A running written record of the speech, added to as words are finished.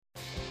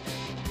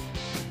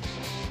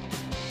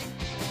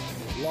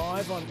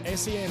live on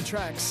SEN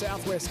Track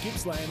Southwest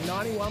Gippsland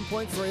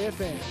 91.3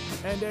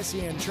 FM and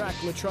SEN Track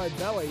Latrobe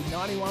Valley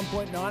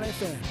 91.9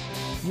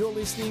 FM. You're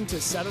listening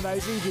to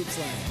Saturdays in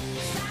Gippsland.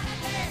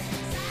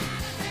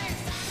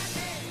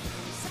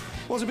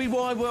 Well, it's a big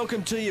wide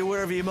welcome to you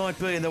wherever you might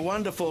be in the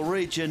wonderful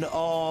region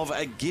of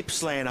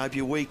Gippsland. Hope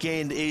your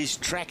weekend is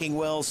tracking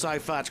well so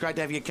far. It's great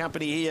to have your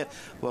company here.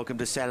 Welcome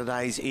to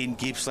Saturdays in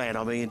Gippsland.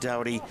 I'm Ian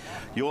Doherty,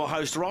 your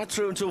host, right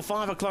through until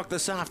 5 o'clock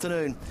this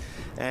afternoon.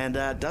 And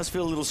it does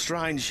feel a little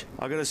strange,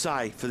 I've got to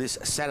say, for this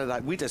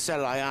winter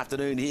Saturday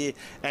afternoon here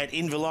at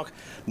Inverloch.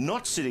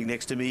 Not sitting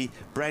next to me,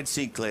 Brad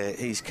Sinclair.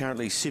 He's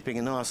currently sipping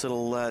a nice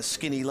little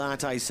skinny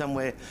latte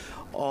somewhere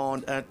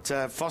at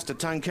Foster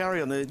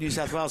Tuncurry on the New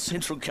South Wales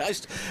Central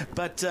Coast.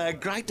 But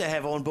great to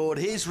have on board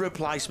his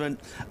replacement,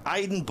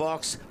 Aidan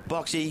Box.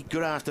 Boxy,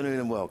 good afternoon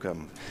and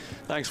welcome.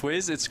 Thanks,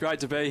 Wiz. It's great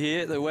to be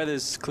here. The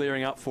weather's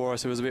clearing up for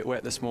us. It was a bit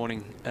wet this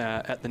morning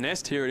at the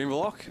Nest here at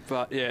Inverloch.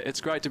 But, yeah,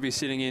 it's great to be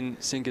sitting in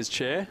Sinker's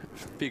chair.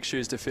 Big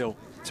shoes to fill.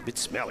 It's a bit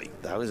smelly,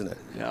 though, isn't it?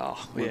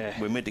 Oh, yeah.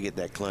 We're meant to get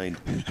that cleaned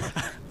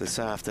this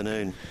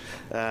afternoon.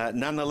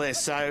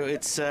 Nonetheless, so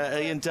it's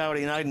Ian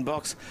Doherty and Aidan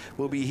Box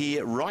will be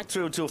here right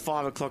through until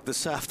 5 o'clock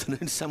this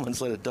afternoon.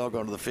 Someone's let a dog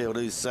onto the field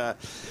who's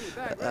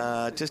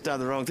just done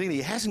the wrong thing.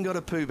 He hasn't got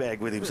a poo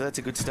bag with him, so that's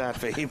a good start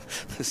for him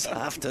this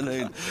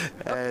afternoon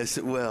as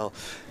well.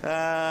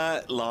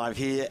 Live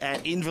here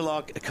at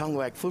Inverloch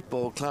Congwack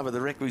Football Club of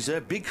the Rec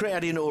Reserve. Big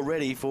crowd in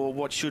already for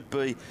what should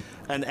be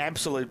an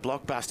absolute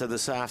blockbuster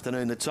this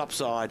afternoon. The top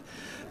side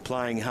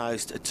playing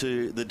host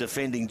to the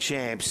defending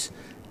champs,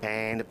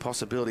 and a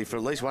possibility for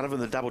at least one of them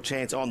the double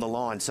chance on the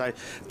line. So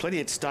plenty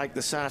at stake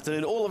this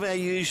afternoon. All of our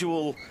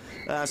usual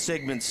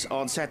segments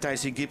on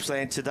Saturdays in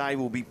Gippsland today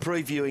will be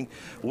previewing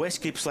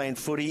West Gippsland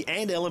footy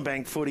and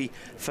Ellenbank footy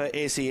for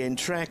SEN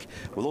Track.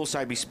 We'll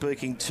also be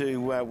speaking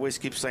to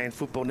West Gippsland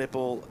Football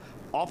Netball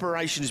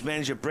Operations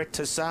Manager Brett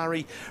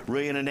Tassari,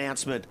 an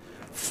announcement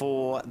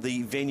for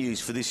the venues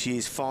for this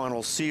year's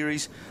final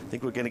series. I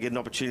think we're going to get an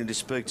opportunity to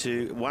speak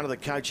to one of the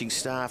coaching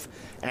staff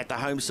at the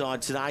home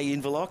side today,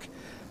 Inverloch,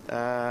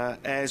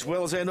 as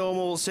well as our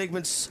normal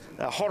segments,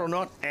 Hot or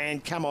Not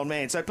and Come On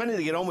Man. So plenty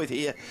to get on with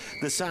here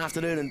this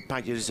afternoon, and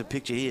paint you just a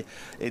picture here,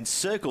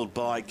 encircled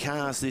by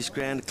cars this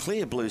ground,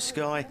 clear blue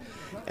sky,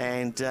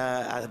 and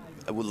a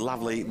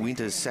lovely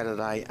winter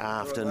Saturday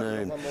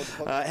afternoon.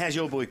 How's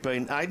your week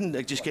been,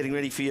 Aidan? Just getting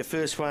ready for your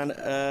first one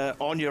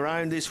on your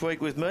own this week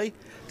with me.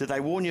 Did they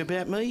warn you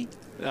about me?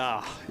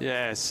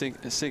 Yeah,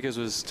 Sinkers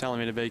was telling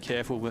me to be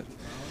careful, but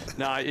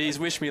no, he's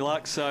wished me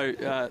luck, so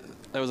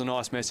that was a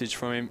nice message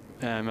from him.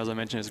 As I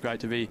mentioned, it's great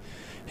to be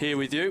here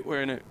with you.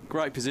 We're in a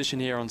great position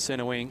here on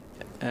centre wing,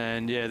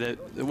 and yeah,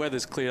 the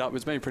weather's cleared up.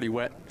 It's been pretty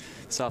wet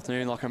this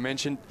afternoon, like I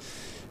mentioned.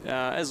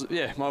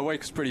 My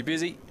week was pretty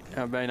busy.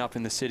 I've been up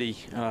in the city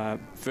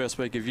first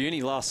week of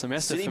uni last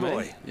semester. City for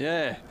boy. me.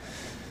 Yeah.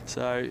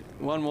 So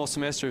one more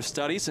semester of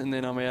studies and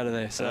then I'm out of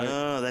there.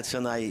 So that's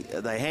when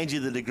they hand you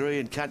the degree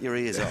and cut your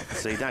ears off,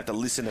 so you don't have to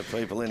listen to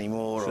people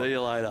anymore. See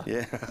you later.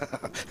 Yeah.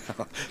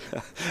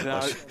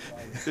 No,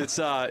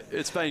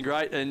 it's been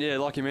great, and yeah,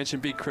 like you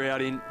mentioned, big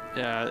crowd in.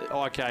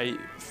 IK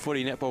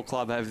Footy Netball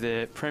Club have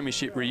their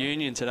premiership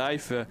reunion today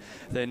for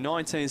their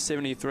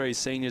 1973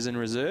 seniors and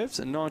reserves,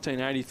 and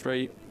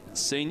 1983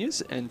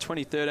 seniors, and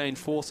 2013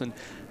 fourth and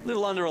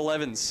little under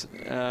 11s.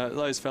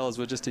 Those fellas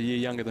were just a year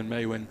younger than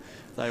me when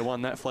they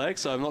won that flag,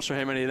 so I'm not sure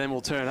how many of them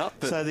will turn up.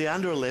 But so the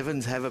under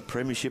 11s have a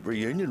premiership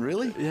reunion,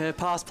 really? Yeah,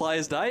 past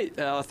Players' Day.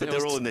 But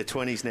they're all in their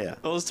 20s now.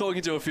 I was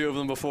talking to a few of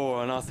them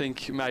before, and I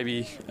think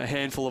maybe a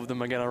handful of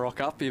them are going to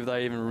rock up if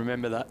they even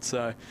remember that.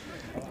 So,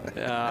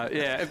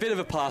 a bit of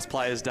a past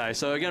Players' Day.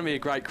 So going to be a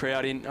great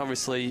crowd in.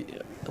 Obviously,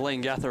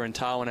 Leongatha and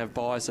Tarwin have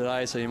buys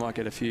today, so you might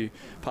get a few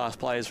past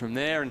players from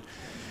there. And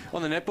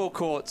on the netball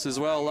courts as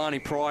well, Lani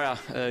Pryor,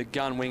 a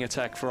gun wing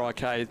attack for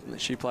IK.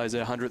 She plays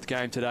her 100th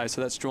game today,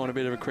 so that's drawn a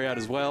bit of a crowd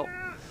as well.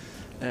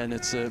 And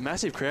it's a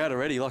massive crowd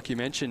already, like you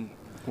mentioned,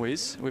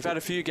 Wiz. We've had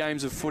a few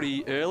games of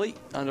footy early,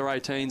 under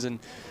 18s and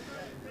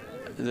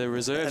the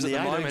reserves and at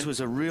the moment. And the 18s was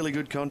a really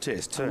good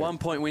contest too. A 1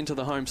 point win to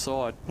the home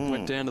side,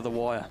 went down to the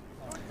wire.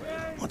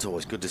 It's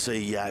always good to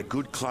see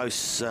good,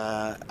 close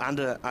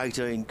under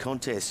 18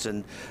 contests,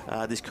 and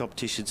this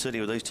competition,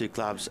 certainly with these two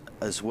clubs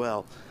as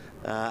well.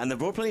 And they've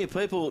brought plenty of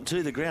people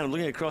to the ground. I'm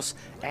looking across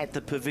at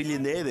the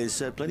pavilion there.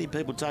 There's plenty of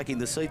people taking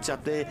the seats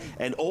up there,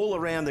 and all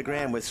around the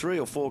ground. We're 3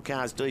 or 4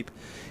 cars deep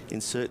in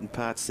certain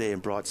parts there in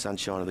bright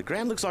sunshine. And the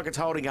ground looks like it's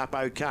holding up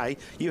okay.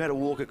 You had a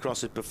walk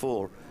across it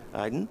before,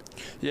 Aidan.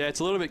 Yeah,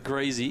 it's a little bit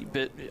greasy,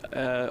 but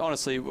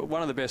honestly,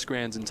 one of the best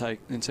grounds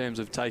in terms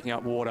of taking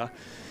up water.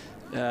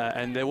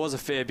 And there was a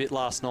fair bit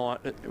last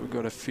night. We've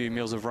got a few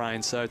mils of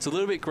rain, so it's a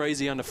little bit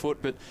greasy underfoot,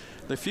 but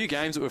the few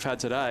games that we've had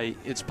today,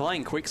 it's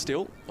playing quick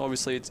still.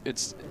 Obviously,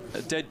 it's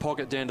a dead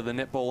pocket down to the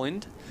netball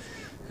end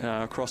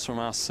across from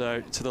us.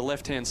 So to the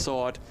left-hand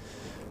side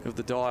of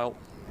the dial,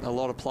 a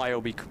lot of play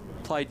will be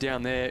played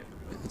down there.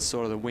 It's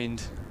sort of the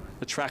wind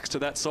the tracks to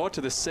that side, to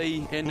the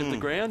sea end of the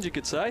ground, you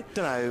could say.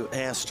 Don't know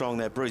how strong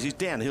that bruise is.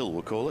 Downhill,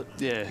 we'll call it.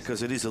 Yeah.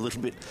 Because it is a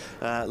little bit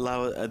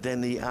lower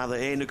than the other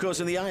end. Of course,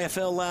 in the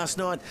AFL last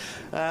night,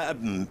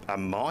 a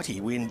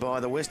mighty win by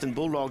the Western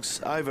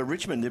Bulldogs over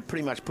Richmond. They're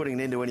pretty much putting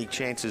an end to any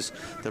chances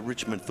that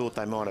Richmond thought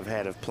they might have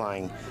had of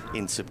playing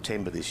in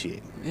September this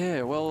year.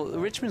 Yeah, well,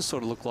 Richmond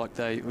sort of looked like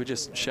they were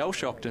just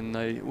shell-shocked and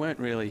they weren't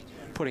really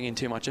putting in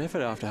too much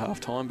effort after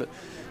half-time. But,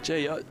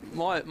 gee,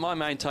 my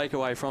main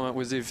takeaway from it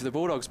was if the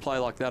Bulldogs play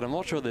like that, I'm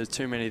not sure there's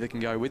too many that can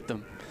go with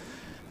them.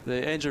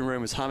 The engine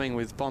room was humming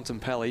with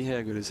Bontempelli.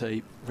 How good is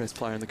he? Best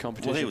player in the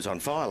competition. Well, he was on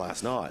fire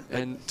last night.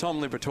 And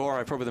Tom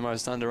Liberatore, probably the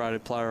most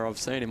underrated player I've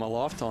seen in my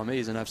lifetime.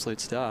 He's an absolute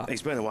star.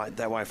 He's been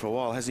that way for a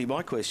while, hasn't he?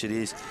 My question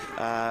is,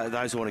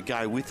 those who want to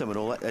go with them and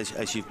all that,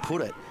 as you've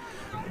put it,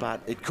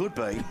 but it could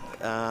be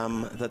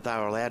that they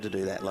were allowed to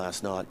do that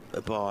last night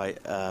by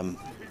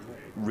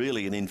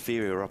really an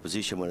inferior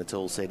opposition when it's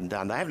all said and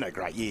done. They haven't had a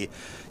great year.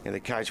 The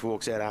coach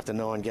walks out after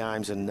 9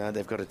 games and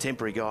they've got a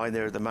temporary guy in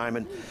there at the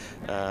moment.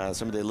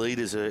 Some of their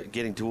leaders are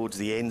getting towards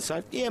the end.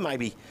 So, yeah,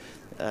 maybe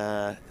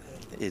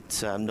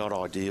it's not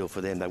ideal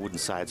for them. They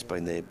wouldn't say it's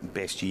been their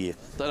best year.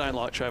 They don't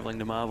like travelling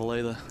to Marvel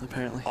either,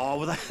 apparently. Oh,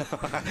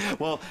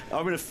 well,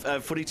 I'm in a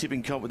footy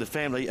tipping comp with the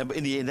family.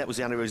 In the end, that was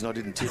the only reason I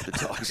didn't tip the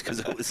Tigers, because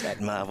it was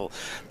at Marvel.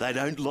 They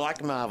don't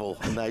like Marvel,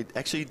 and they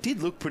actually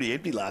did look pretty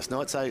empty last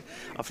night, so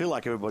I feel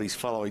like everybody's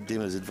following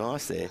Dimmer's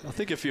advice there. I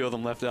think a few of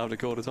them left after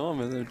quarter time,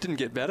 and it didn't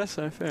get better,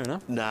 so fair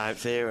enough. No,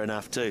 fair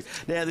enough too.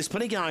 Now, there's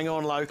plenty going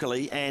on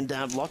locally, and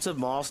lots of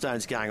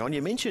milestones going on.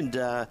 You mentioned...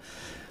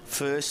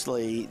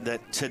 firstly,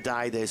 that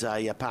today there's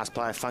a past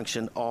player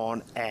function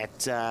on at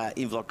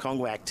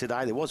Inverloch-Congwack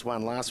today. There was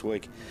one last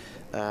week.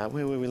 Where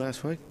were we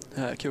last week?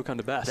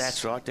 Kilcunda Bass.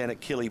 That's right, down at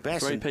Killy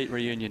Bass. Repeat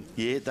reunion.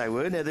 Yeah, they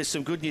were. Now, there's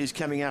some good news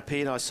coming up here,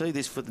 and I see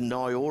this for the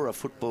Nyora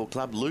Football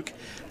Club. Luke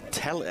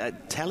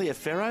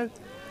Taliaferro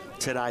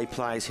today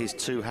plays his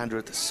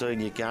 200th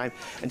senior game.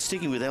 And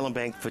sticking with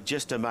Ellenbank for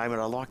just a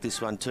moment, I like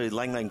this one too.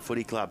 Lang Lang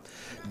Footy Club.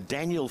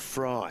 Daniel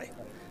Fry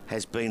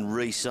has been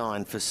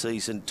re-signed for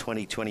season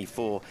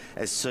 2024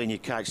 as senior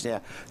coach. Now,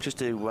 just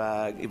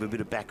to give a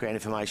bit of background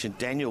information,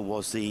 Daniel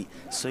was the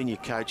senior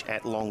coach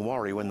at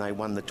Longwarry when they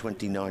won the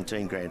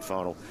 2019 grand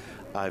final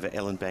over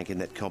Ellenbank in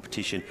that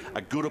competition.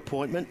 A good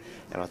appointment,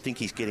 and I think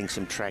he's getting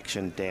some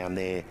traction down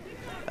there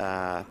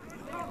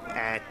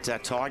at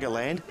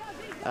Tigerland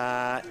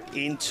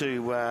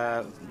into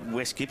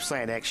West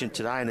Gippsland action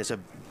today, and there's a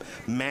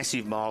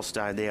massive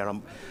milestone there.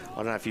 And I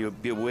don't know if you'll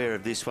be aware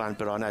of this one,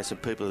 but I know some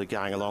people that are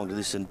going along to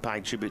this and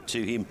paying tribute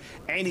to him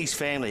and his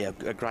family, a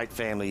great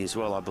family as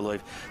well, I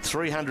believe.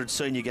 300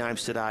 senior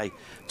games today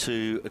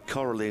to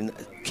Coralline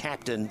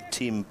captain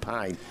Tim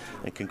Payne,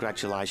 and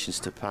congratulations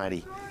to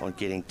Payne on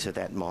getting to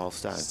that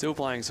milestone. Still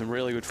playing some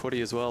really good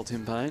footy as well,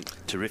 Tim Payne.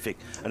 Terrific,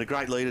 and a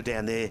great leader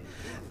down there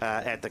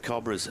at the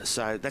Cobras.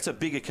 So that's a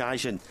big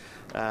occasion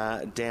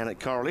down at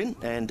Coralline,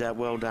 and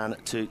well done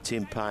to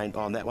Tim Payne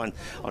on that one.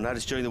 I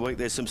noticed during the week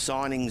there's some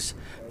signings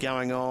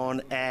going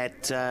on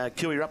at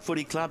Kiwi-Rup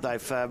Footy Club.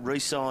 They've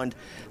re-signed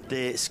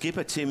their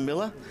skipper, Tim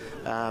Miller.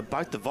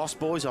 Both the Voss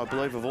boys, I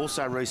believe, have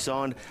also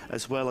re-signed,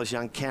 as well as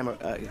young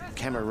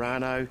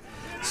Camerano.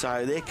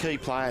 So they're key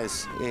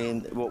players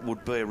in what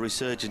would be a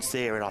resurgence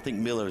there, and I think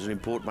Miller is an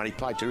important one. He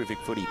played terrific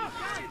footy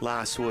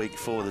last week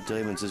for the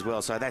Demons as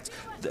well, so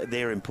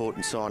they're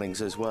important signings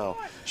as well.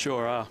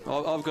 Sure are.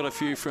 I've got a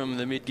few from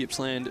the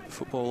Mid-Gippsland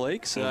Football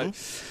League. So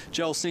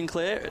Joel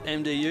Sinclair at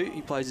MDU,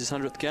 he plays his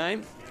 100th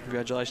game.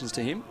 Congratulations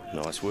to him.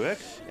 Nice work.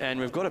 And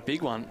we've got a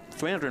big one,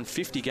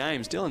 350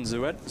 games, Dylan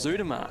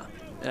Zudemar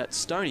at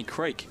Stony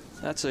Creek.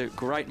 That's a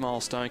great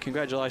milestone.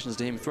 Congratulations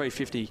to him.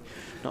 350,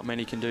 not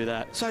many can do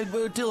that. So,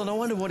 Dylan, I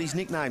wonder what his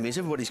nickname is.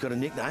 Everybody's got a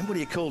nickname. What do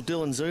you call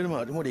Dylan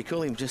Zudemar? What do you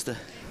call him? Just a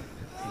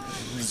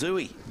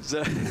Zooey?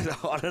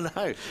 I don't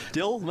know.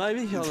 Dill,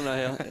 maybe? I don't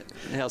know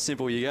how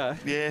simple you go.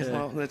 Yeah,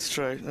 well, that's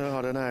true. No,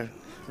 I don't know.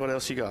 What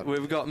else you got?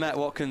 We've got Matt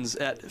Watkins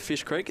at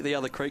Fish Creek, the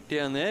other creek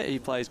down there. He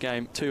plays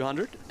game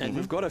 200. And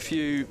we've got a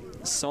few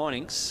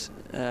signings.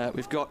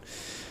 We've got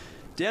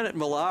down at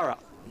Malara,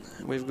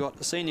 we've got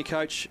a senior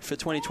coach for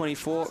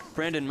 2024,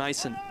 Brandon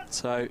Mason.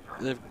 So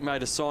they've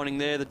made a signing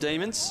there, the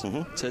Demons,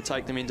 to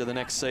take them into the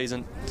next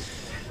season.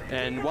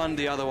 And one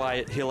the other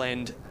way at Hill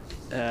End,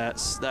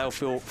 they'll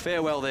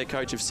farewell their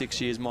coach of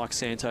 6 years, Mike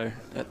Santo,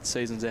 at the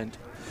season's end.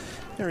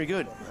 Very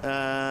good.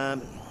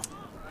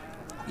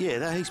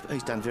 Yeah,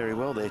 he's done very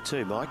well there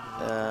too, Mike,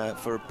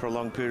 for a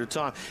prolonged period of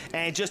time.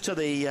 And just to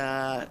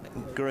the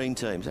green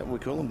team, is that what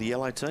we call them, the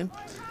yellow team?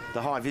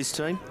 The high-vis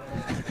team.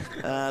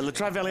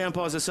 Latrobe Valley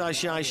Umpires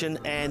Association,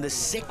 and the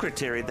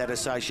secretary of that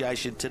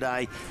association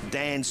today,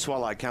 Dan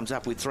Swallow, comes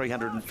up with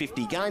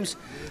 350 games.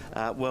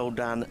 Well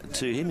done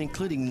to him,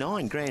 including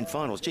 9 grand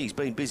finals. Gee, he's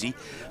been busy.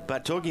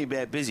 But talking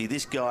about busy,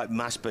 this guy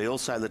must be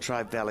also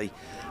Latrobe Valley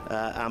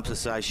Umps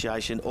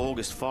Association,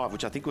 August 5,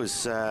 which I think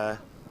was...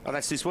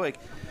 that's this week.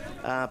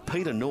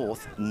 Peter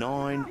North,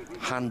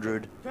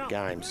 900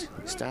 games.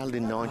 Started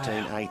in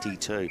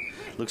 1982.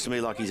 Looks to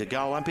me like he's a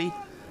goal umpy.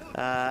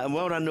 And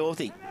well done,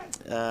 Northie.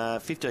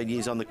 15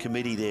 years on the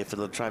committee there for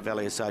the Latrobe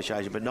Valley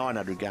Association, but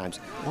 900 games.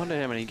 I wonder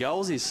how many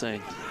goals he's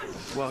seen.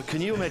 Well,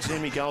 can you imagine how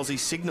many goals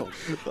he's signalled?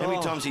 How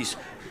many times he's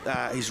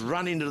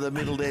run into the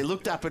middle there,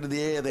 looked up into the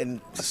air,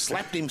 then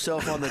slapped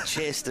himself on the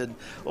chest, and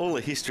all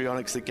the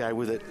histrionics that go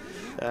with it.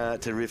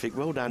 Terrific.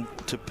 Well done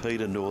to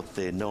Peter North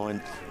there,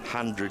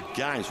 900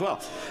 games. Well,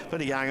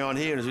 plenty going on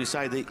here. As we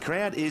say, the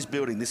crowd is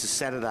building. This is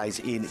Saturdays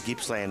in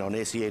Gippsland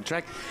on SEN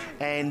Track.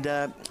 And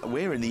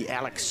we're in the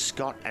Alex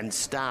Scott and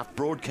staff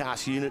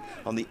broadcast unit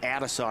on the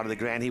outer side of the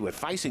ground here. We're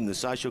facing the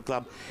social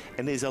club,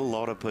 and there's a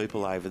lot of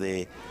people over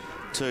there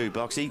too,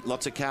 Boxy.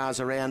 Lots of cars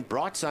around,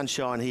 bright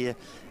sunshine here,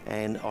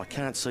 and I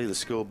can't see the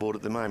scoreboard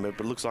at the moment,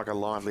 but it looks like a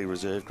lively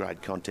reserve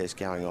grade contest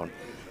going on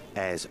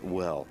as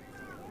well.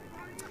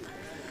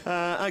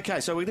 Okay,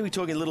 so we're going to be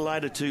talking a little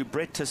later to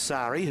Brett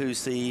Tassari,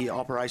 who's the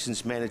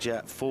operations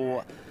manager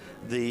for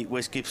the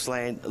West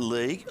Gippsland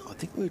League. I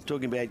think we were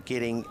talking about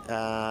getting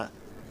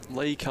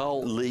Lee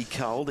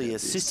Cole, the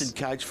assistant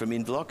coach from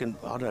Inverloch, and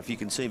I don't know if you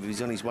can see him if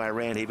he's on his way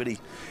around here, but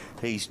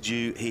he's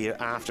due here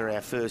after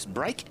our first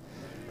break.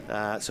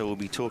 So we'll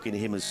be talking to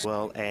him as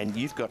well. And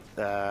you've got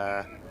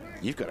a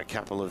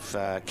couple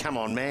of come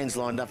on mans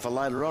lined up for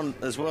later on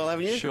as well,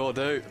 haven't you? Sure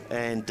do.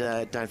 And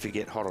don't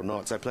forget Hot or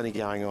Not. So plenty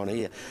going on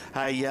here.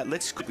 Hey,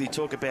 let's quickly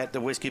talk about the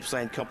West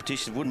Gippsland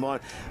competition. Wouldn't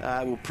mind.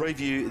 We'll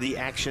preview the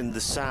action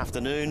this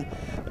afternoon.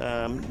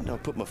 I'll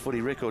put my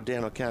footy record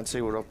down. I can't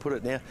see where I'll put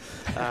it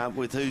now.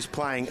 With who's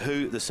playing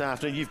who this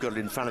afternoon. You've got it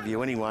in front of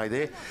you anyway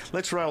there.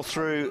 Let's roll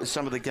through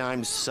some of the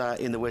games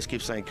in the West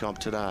Gippsland comp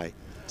today.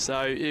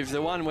 So if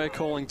the one we're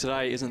calling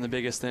today isn't the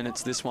biggest, then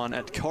it's this one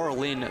at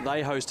Coralline.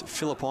 They host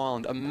Phillip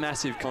Island, a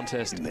massive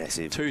contest.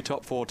 Massive. 2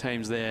 top 4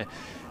 teams there.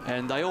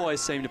 And they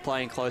always seem to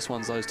play in close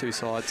ones, those two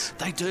sides.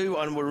 They do,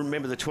 and we'll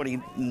remember the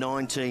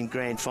 2019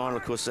 Grand Final.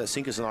 Of course,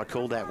 Sinkers and I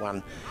called that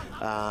one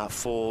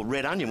for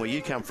Red Onion, where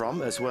you come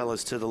from, as well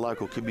as to the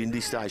local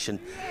community station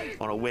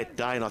on a wet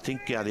day. And I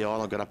think the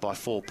Island got up by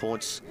 4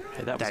 points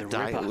that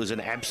day. It was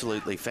an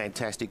absolutely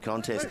fantastic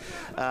contest.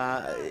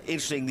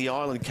 Interesting, the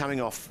Island coming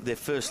off their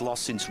first loss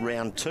since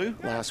round 2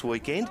 last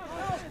weekend.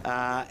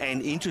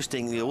 And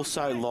interestingly,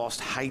 also lost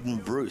Hayden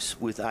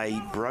Bruce with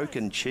a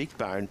broken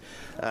cheekbone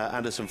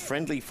under some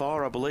friendly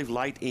fire, I believe,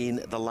 late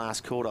in the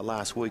last quarter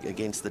last week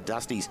against the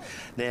Dusties.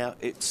 Now,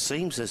 it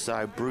seems as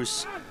though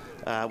Bruce,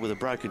 with a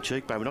broken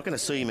cheekbone, we're not going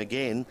to see him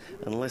again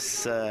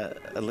unless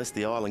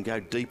the Island go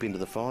deep into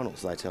the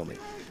finals, they tell me.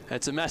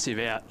 It's a massive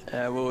out.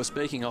 We were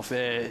speaking off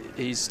air.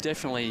 He's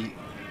definitely,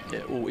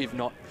 well, if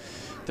not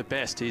the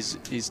best,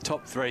 he's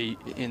top 3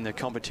 in the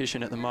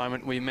competition at the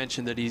moment. We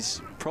mentioned that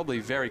he's probably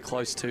very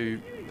close to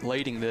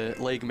leading the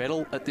league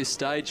medal at this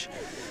stage.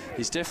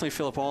 He's definitely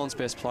Phillip Island's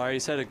best player.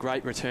 He's had a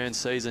great return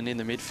season in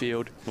the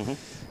midfield.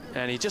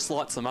 And he just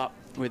lights them up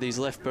with his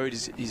left boot.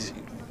 His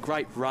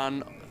great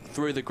run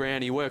through the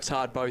ground. He works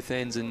hard both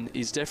ends, and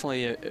he's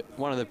definitely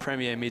one of the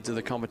premier mids of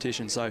the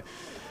competition. So,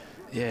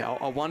 yeah,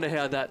 I wonder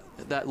how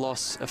that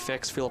loss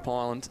affects Phillip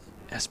Island,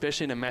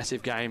 especially in a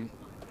massive game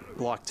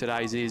like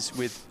today's is,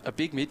 with a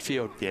big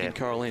midfield in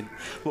Coralline.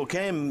 Well,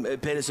 Cam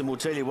Pedersen will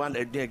tell you one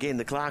again,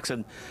 the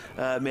Clarkson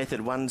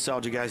method. One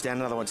soldier goes down,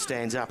 another one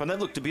stands up. And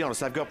look, to be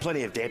honest, they've got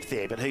plenty of depth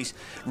there, but he's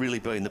really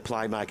been the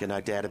playmaker, no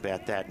doubt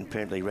about that, and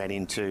apparently ran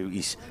into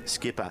his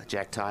skipper,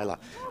 Jack Taylor,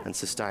 and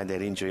sustained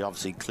that injury,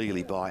 obviously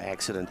clearly by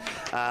accident.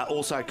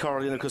 Also,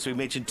 Coralline, of course, we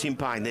mentioned Tim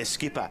Payne, their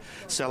skipper,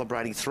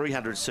 celebrating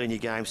 300 senior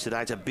games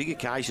today. It's a big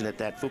occasion at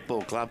that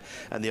football club,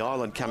 and the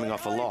Island coming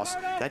off a loss.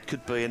 That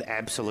could be an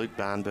absolute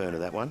barn burner,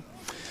 that one.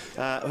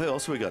 Who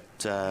else have we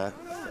got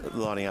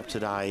lining up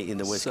today in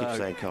the West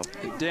Gippsland comp?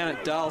 Down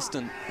at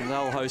Darlston,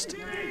 they'll host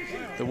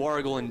the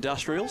Warrigal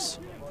Industrials.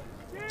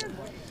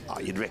 Oh,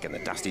 you'd reckon the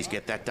Dusties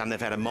get that done.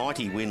 They've had a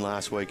mighty win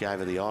last week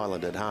over the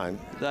Island at home.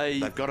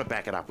 They've got to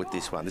back it up with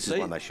this one. This is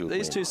one they should win.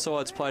 These two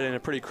sides played in a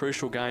pretty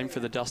crucial game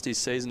for the Dusties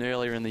season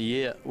earlier in the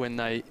year when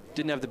they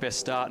didn't have the best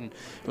start, and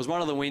it was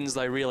one of the wins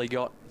they really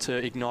got to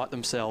ignite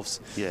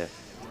themselves. Yeah.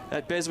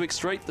 At Beswick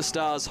Street, the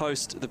Stars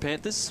host the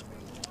Panthers.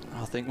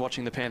 I think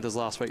watching the Panthers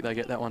last week, they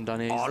get that one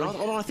done easily.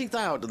 I think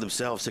they owe it to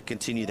themselves to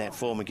continue that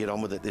form and get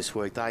on with it this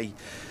week. They,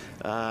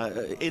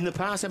 in the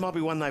past, that might be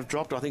one they've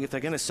dropped. I think if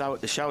they're going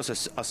to show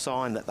us a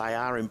sign that they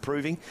are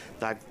improving,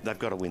 they've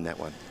got to win that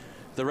one.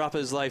 The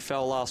Ruppers, they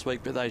fell last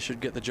week, but they should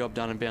get the job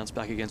done and bounce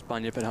back against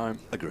Bunyip at home.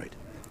 Agreed.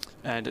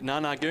 And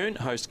Narnagoon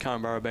host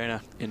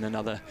Currumburrabina in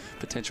another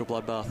potential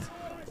bloodbath.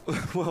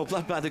 Well,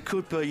 bloodbath it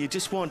could be. You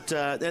just want...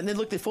 and then,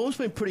 look, their form's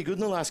been pretty good in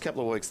the last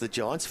couple of weeks, the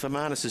Giants.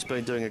 Fermanus has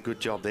been doing a good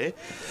job there.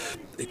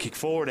 They kicked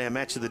 4 in our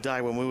match of the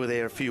day when we were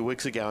there a few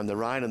weeks ago in the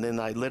rain, and then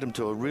they led them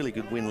to a really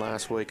good win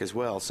last week as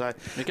well. So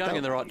they're going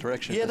in the right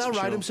direction. Yeah, they'll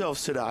rate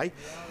themselves today.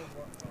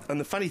 And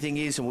the funny thing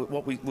is, and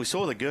what we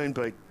saw the Goon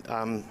beat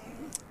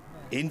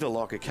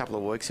Inverloch a couple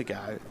of weeks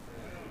ago,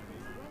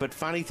 but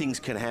funny things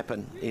can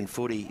happen in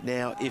footy.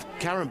 Now, if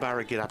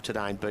Currumburra get up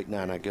today and beat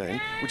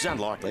Narnagoon, which is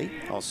unlikely,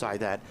 I'll say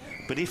that,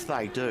 but if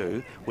they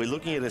do, we're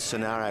looking at a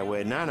scenario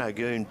where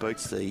Narnagoon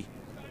beats the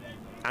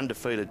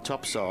undefeated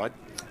top side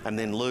and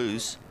then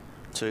lose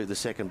to the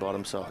second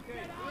bottom side.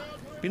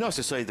 be nice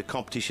to see the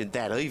competition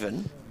that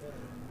even.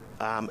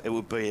 It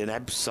would be an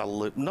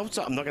absolute, I'm not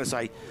going to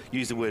say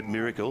use the word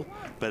miracle,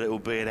 but it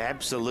would be an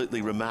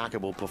absolutely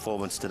remarkable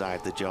performance today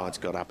if the Giants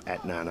got up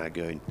at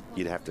Narnagoon,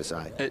 you'd have to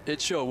say.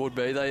 It sure would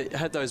be. They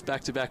had those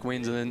back-to-back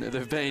wins, and then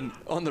they've been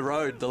on the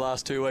road the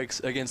last 2 weeks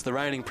against the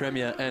reigning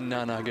Premier and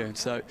Narnagoon.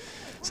 So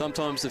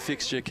sometimes the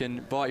fixture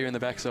can bite you in the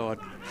backside.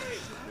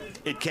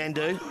 It can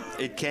do.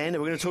 It can. And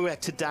we're going to talk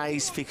about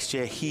today's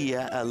fixture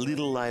here a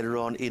little later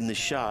on in the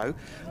show.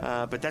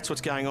 But that's what's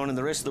going on in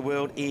the rest of the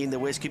world in the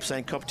West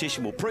Gippsland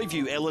competition. We'll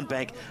preview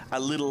Ellenbank a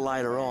little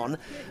later on.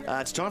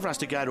 It's time for us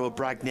to go to a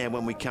break now.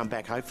 When we come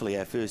back, hopefully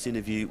our first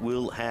interview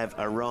will have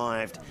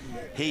arrived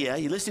here.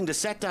 You're listening to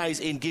Saturdays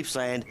in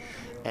Gippsland.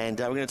 And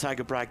we're going to take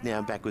a break now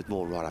and back with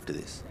more right after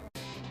this.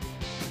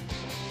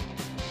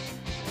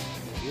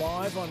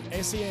 Live on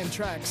SEN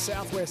Track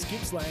Southwest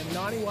Gippsland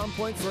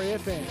 91.3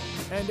 FM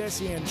and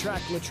SEN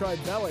Track Latrobe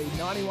Valley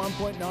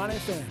 91.9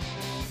 FM.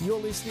 You're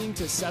listening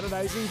to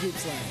Saturdays in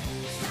Gippsland.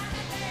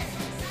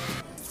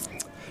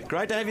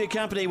 Great to have your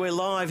company. We're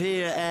live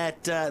here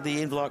at the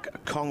Inverloch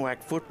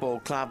Congwack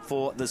Football Club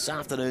for this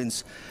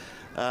afternoon's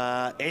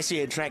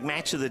SEN Track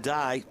match of the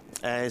day,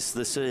 as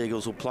the Sea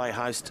Eagles will play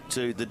host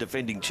to the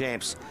defending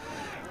champs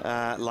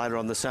later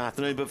on this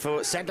afternoon. But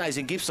for Saturdays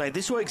in Gippsland,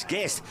 this week's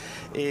guest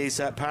is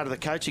part of the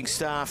coaching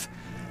staff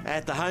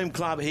at the home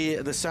club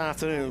here this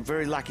afternoon. I'm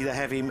very lucky to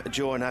have him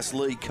join us.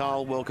 Lee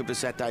Cole, welcome to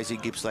Saturdays in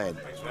Gippsland.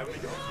 Thanks for having me,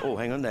 guys. Oh,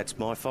 hang on, that's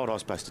my fault. I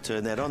was supposed to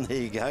turn that on. There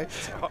you go.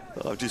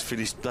 I've just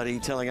finished bloody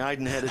telling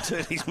Aidan how to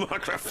turn his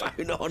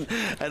microphone on,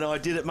 and I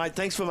did it, mate.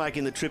 Thanks for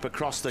making the trip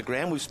across the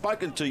ground. We've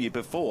spoken to you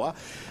before.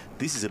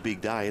 This is a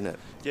big day, isn't it?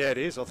 Yeah, it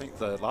is. I think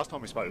the last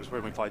time we spoke was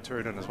when we played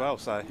Tooradin as well.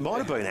 So Might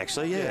have been,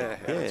 actually, yeah.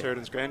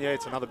 Tooradin's ground. Yeah,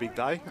 it's another big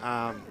day.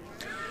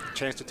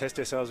 Chance to test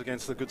ourselves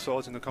against the good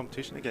sides in the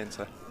competition again.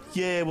 So.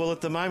 Yeah, well,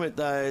 at the moment,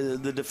 though,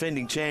 the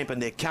defending champ,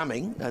 and they're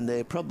coming, and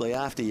they're probably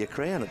after your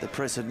crown at the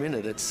present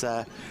minute. It's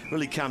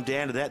really come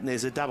down to that, and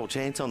there's a double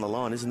chance on the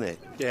line, isn't there?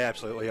 Yeah,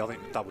 absolutely. I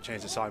think the double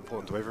chance is so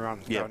important to everyone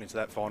going into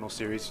that final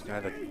series. You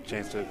know, the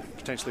chance to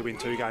potentially win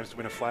 2 games to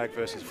win a flag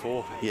versus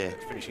 4. Yeah.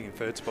 Finishing in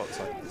 3rd spot.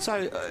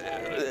 So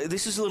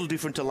this is a little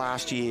different to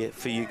last year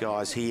for you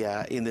guys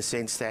here, in the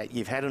sense that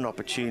you've had an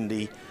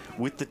opportunity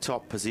with the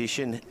top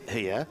position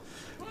here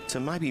to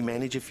maybe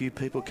manage a few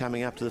people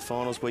coming up to the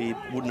finals where you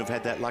wouldn't have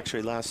had that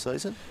luxury last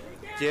season?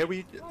 Yeah,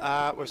 we've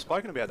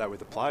spoken about that with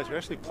the players. We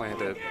actually planned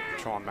to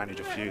try and manage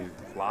a few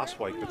last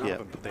week, but none of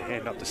them put their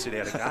hand up to sit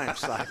out a game.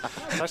 So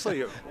it's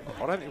actually,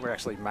 I don't think we're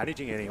actually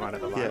managing anyone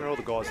at the moment. All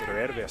the guys that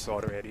are out of our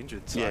side are out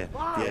injured. So,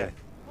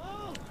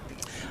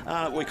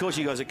 we caught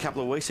you guys a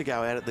couple of weeks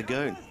ago out at the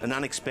Goon. An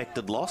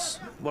unexpected loss.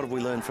 What have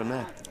we learned from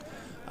that?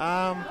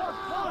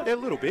 Yeah, a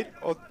little bit.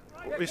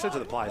 We said to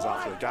the players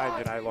after the game,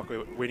 you know, like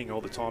we're winning all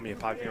the time, you're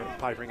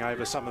papering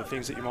over some of the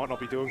things that you might not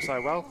be doing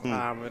so well.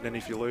 And then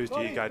if you lose,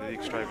 do you go to the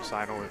extreme of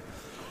saying,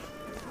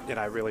 you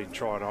know, really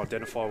try and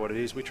identify what it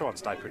is. We try and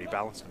stay pretty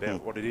balanced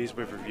about what it is.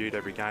 We've reviewed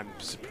every game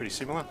pretty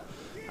similar.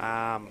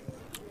 No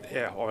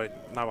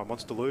one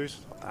wants to lose.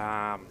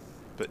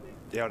 But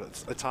yeah,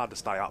 it's hard to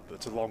stay up.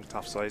 It's a long,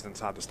 tough season. It's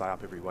hard to stay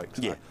up every week.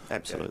 So, yeah,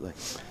 absolutely.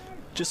 Yeah.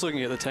 Just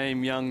looking at the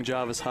team, young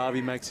Jarvis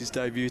Harvey makes his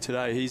debut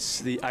today. He's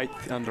the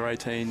 8th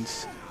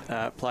under-18s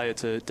player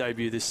to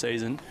debut this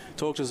season.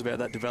 Talk to us about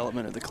that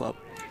development at the club.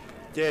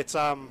 Yeah, it's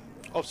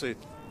obviously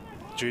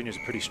juniors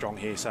are pretty strong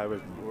here,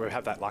 so we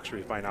have that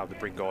luxury of being able to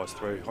bring guys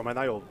through. I mean,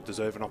 they all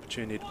deserve an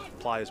opportunity to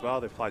play as well.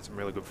 They've played some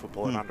really good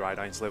football at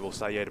under-18s level,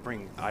 so yeah, to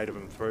bring 8 of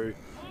them through.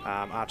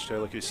 Arch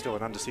Turlick, who's still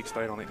an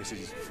under-16, I think this is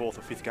his 4th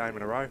or 5th game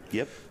in a row.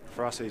 Yep.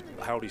 For us, he's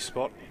held his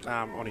spot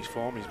on his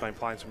form. He's been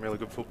playing some really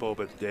good football,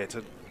 but yeah, it's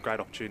a great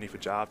opportunity for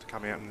Jarv to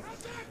come out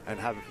and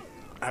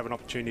have an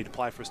opportunity to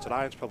play for us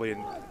today. It's probably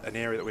an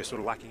area that we're sort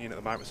of lacking in at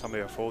the moment with some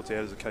of our forwards out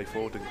as a key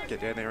forward to get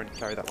down there and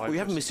carry that weight. We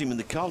haven't missed him in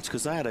the Colts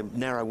because they had a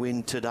narrow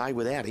win today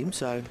without him.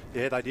 So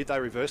yeah, they did. They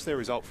reversed their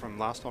result from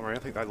last time around.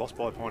 I think they lost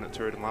by a point at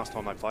Tooradin last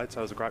time they played,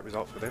 so it was a great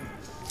result for them.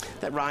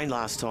 That rain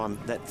last time,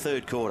 that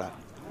 3rd quarter,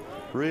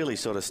 really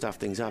sort of stuffed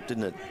things up,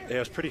 didn't it? Yeah, it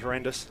was pretty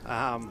horrendous.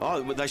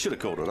 They should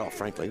have called it off,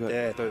 frankly. But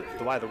yeah, the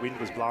way the wind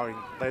was blowing,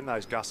 then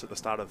those gusts at the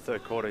start of the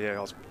 3rd quarter, yeah,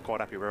 I was quite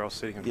happy where I was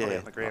sitting and playing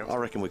on the ground. I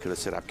reckon we could have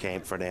set up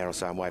camp for an hour or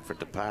so and wait for it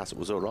to pass. It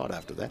was all right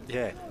after that.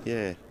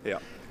 Yeah.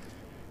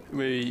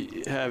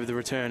 We have the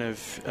return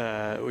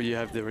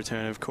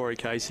of Corey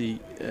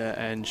Casey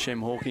and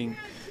Shem Hawking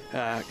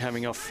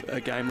coming off a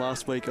game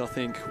last week, I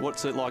think.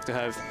 What's it like to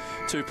have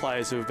 2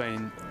 players who have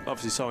been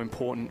obviously so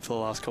important for the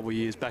last couple of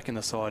years back in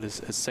the side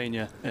as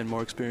senior and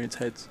more experienced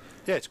heads?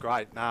 Yeah, it's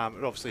great. It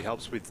obviously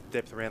helps with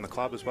depth around the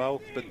club as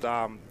well. But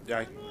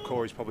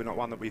Corey's probably not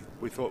one that we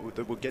thought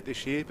that we'd get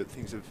this year, but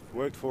things have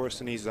worked for us,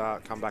 and he's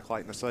come back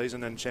late in the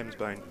season. And Shem's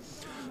been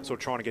sort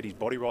of trying to get his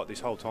body right this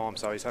whole time,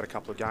 so he's had a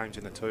couple of games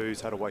in the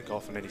 2s, had a week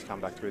off, and then he's come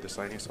back through the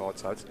senior side.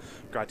 So it's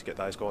great to get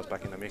those guys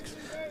back in the mix.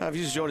 If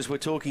you just joined us, we're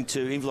talking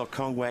to Inverloch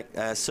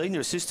Congwack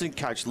senior assistant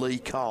coach Lee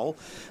Cole.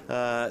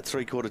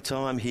 3/4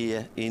 time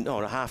here in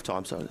half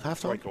half-time. So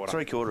half-time? Three-quarter.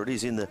 Three-quarter. It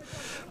is in the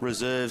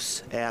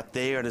reserves out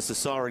there. And as the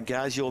siren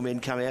goes, your men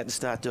come out and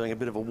start doing a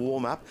bit of a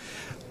warm-up.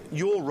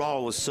 Your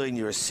role as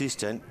senior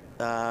assistant,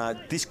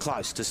 this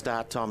close to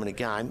start time in a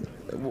game,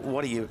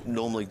 what are you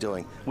normally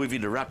doing? We've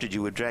interrupted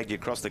you. We've dragged you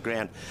across the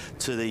ground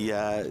to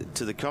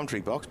the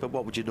commentary box, but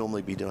what would you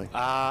normally be doing?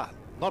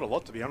 Not a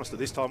lot, to be honest. At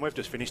this time, we've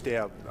just finished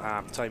our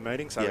team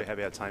meeting, so we have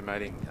our team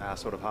meeting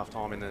sort of half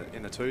time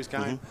in the twos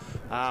game.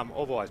 I've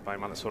always been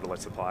one that sort of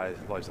leaves the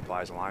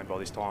players alone. By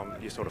this time,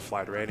 you sort of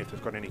float around. If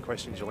they've got any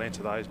questions, you'll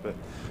answer those. But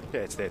yeah,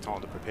 it's their time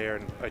to prepare,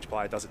 and each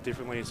player does it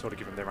differently, and sort of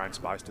give them their own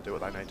space to do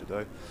what they need to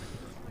do.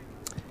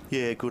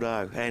 Yeah,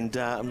 good-o. And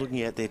I'm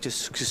looking out there,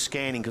 just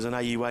scanning, because I know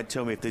you won't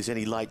tell me if there's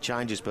any late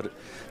changes, but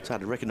it's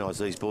hard to recognise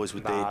these boys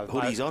with their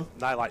hoodies on.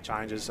 No late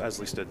changes, as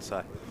listed,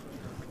 so...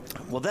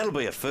 Well, that'll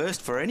be a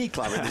first for any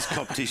club in this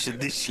competition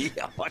this year.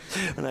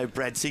 I know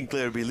Brad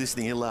Sinclair will be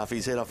listening. He'll laugh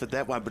his head off at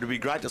that one, but it'd be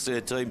great to see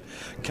a team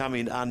come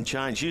in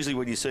unchanged. Usually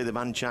when you see them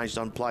unchanged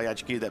on Play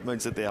HQ, that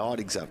means that they're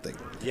hiding something.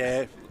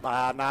 Yeah,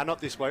 no,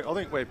 not this week. I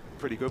think we're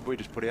pretty good. We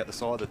just put out the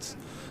side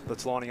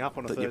that's lining up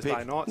on a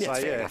Thursday night. Yeah,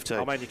 so, fair enough too.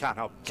 I mean, you can't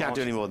help. Can't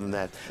do any more than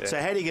that. Yeah. So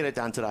how do you get it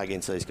done today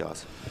against these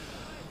guys?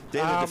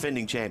 They're the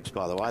defending champs,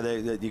 by the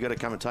way. You've got to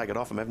come and take it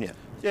off them, haven't you?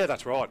 Yeah,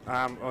 that's right.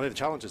 I think the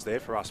challenge is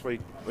there for us.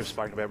 We've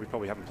spoken about we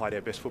probably haven't played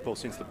our best football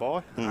since the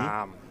bye.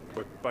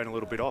 We've been a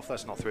little bit off.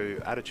 That's not through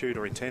attitude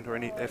or intent or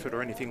any effort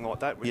or anything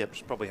like that. We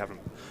just probably haven't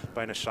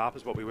been as sharp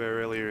as what we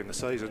were earlier in the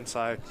season.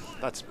 So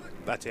that's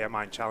our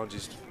main challenge,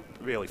 is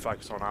really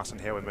focus on us and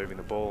how we're moving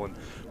the ball. And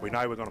we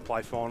know we're going to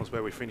play finals.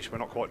 Where we finish, we're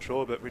not quite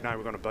sure, but we know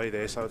we're going to be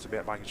there. So it's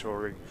about making sure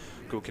we're in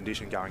good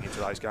condition going into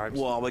those games.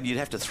 Well, you'd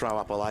have to throw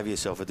up all over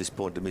yourself at this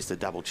point to miss the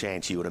double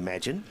chance, you would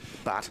imagine.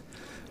 But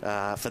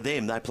for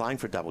them, they're playing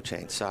for a double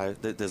chance. So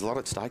there's a lot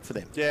at stake for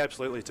them. Yeah,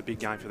 absolutely. It's a big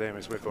game for them.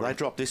 As we've they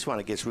drop this one,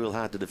 it gets real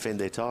hard to defend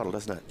their title,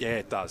 doesn't it? Yeah,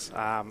 it does.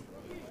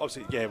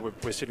 Obviously, yeah,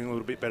 we're sitting a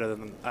little bit better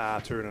than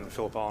Turin and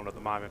Phillip Island at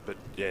the moment. But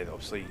yeah,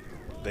 obviously,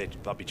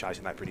 they'll be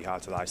chasing that pretty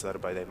hard today, so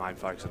that'll be their main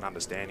focus, and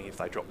understanding if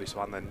they drop this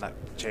one, then that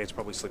chance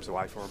probably slips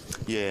away for them.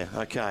 Yeah,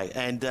 okay.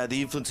 And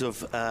the influence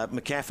of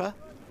McCaffer,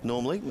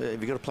 normally,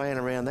 have you got a plan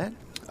around that?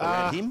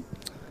 Around him?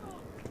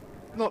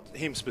 Not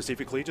him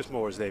specifically, just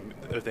more as their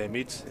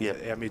mids,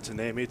 our mids and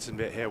their mids, and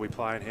about how we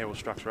play and how we'll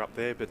structure up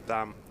there. But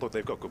look,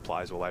 they've got good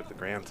players all over the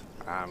ground.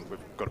 We've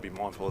got to be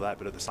mindful of that,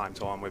 but at the same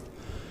time,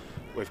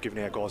 we've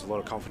given our guys a lot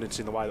of confidence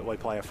in the way that we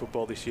play our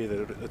football this year,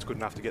 that it's good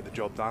enough to get the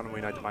job done, and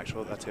we need to make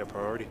sure that that's our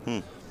priority.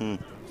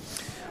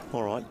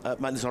 All right.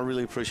 Mate, listen, I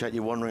really appreciate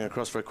you wandering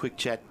across for a quick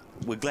chat.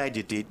 We're glad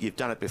you did. You've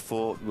done it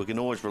before. We can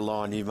always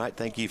rely on you, mate.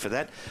 Thank you for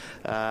that.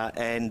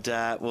 And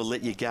we'll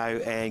let you go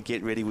and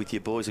get ready with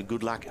your boys, and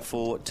good luck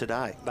for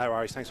today. No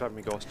worries. Thanks for having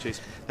me, guys.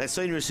 Cheers. That's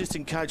Senior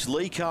Assistant Coach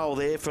Lee Cole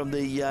there from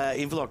the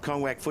Inverloch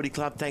Congwack Footy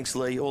Club. Thanks,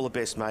 Lee. All the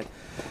best, mate,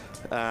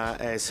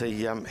 as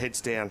he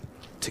heads down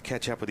to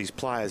catch up with his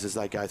players as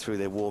they go through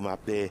their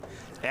warm-up there.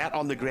 Out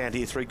on the ground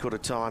here, three-quarter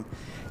time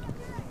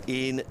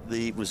in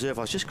the reserve.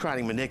 I was just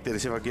craning my neck there to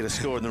see if I could get a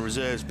score in the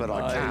reserves, but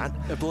I can't.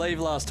 I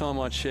believe last time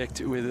I checked,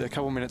 with a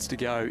couple of minutes to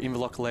go,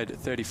 Inverloch led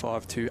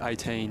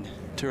 35-18.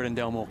 Turin and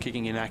Delmore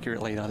kicking in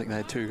accurately. I think they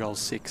had 2 goals,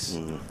 6.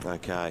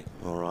 Okay,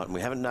 all right. And we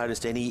haven't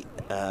noticed any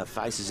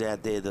faces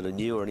out there that are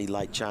new or any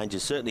late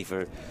changes, certainly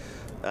for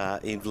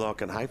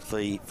Inverloch, and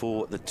hopefully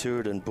for the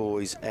Turin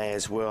boys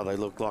as well. They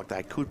look like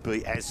they could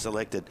be as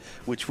selected,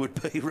 which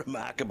would be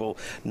remarkable,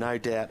 no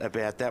doubt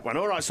about that one.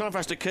 All right, it's time for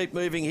us to keep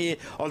moving here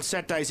on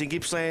Saturdays in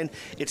Gippsland.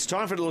 It's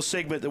time for a little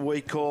segment that we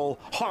call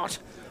Hot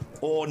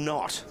or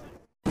Not.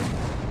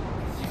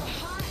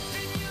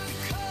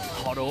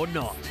 Hot or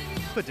Not,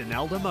 for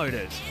Donalda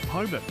Motors,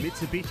 home of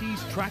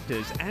Mitsubishi's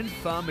tractors and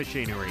farm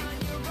machinery.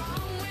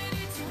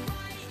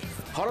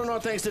 Hot or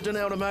Not, thanks to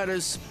Donalda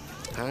Motors,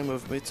 home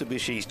of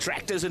Mitsubishi's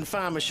tractors and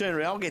farm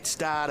machinery. I'll get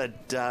started,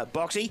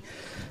 Boxy.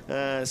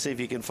 See if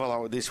you can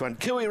follow with this one.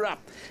 Kiwirra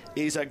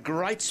is a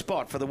great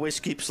spot for the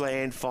West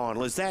Gippsland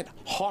final. Is that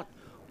hot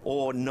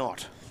or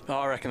not?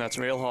 I reckon that's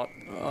real hot.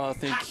 I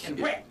think... Hot and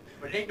wet,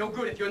 but it ain't no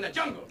good if you're in the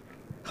jungle.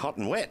 Hot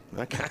and wet,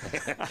 okay.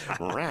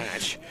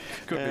 Right.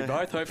 Could be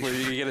both.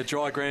 Hopefully you get a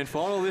dry grand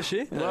final this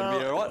year. That'd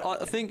be all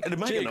right. I think it'd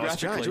make a nice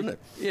change, wouldn't it?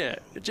 Yeah,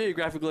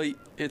 geographically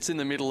it's in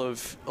the middle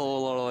of a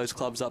lot of those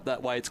clubs up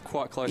that way. It's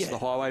quite close to the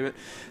highway, but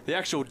the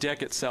actual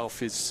deck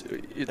itself is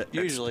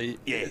usually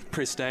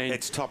pristine.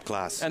 It's top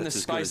class. And the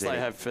space they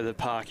have for the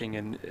parking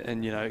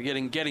and you know,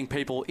 getting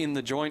people in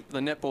the joint.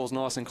 The netball's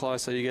nice and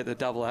close, so you get the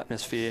double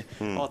atmosphere.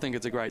 I think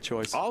it's a great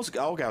choice. I'll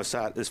go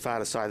as far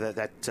to say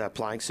that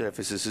playing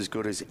surface is as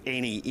good as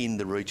any in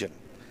the region,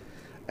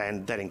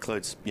 and that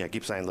includes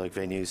Gippsland League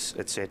venues,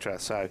 etc.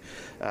 So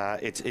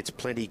it's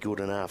plenty good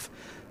enough.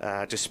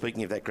 Just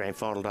speaking of that grand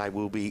final day,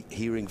 we'll be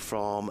hearing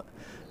from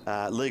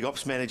League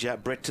Ops Manager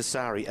Brett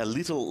Tessari a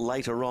little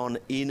later on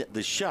in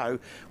the show,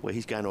 where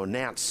he's going to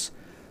announce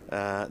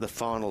the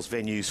finals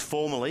venues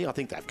formally. I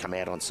think they've come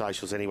out on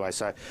socials anyway,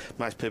 so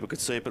most people could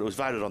see it, but it was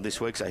voted on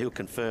this week, so he'll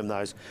confirm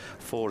those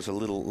for us a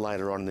little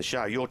later on in the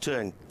show. Your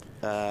turn,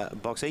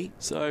 Boxy.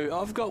 So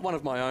I've got one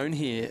of my own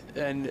here,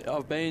 and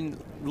I've been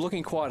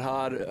looking quite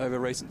hard over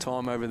recent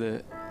time over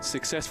the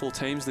successful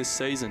teams this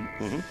season.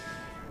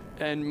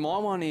 And my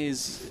one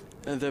is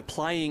the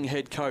playing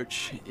head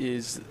coach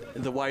is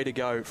the way to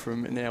go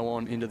from now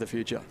on into the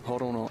future.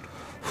 Hot or not?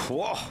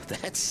 Whoa,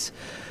 that's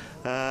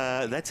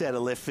out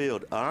of left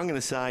field. I'm going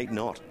to say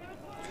not.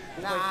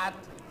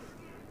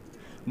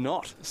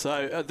 Not.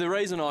 So the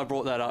reason I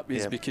brought that up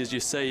is because you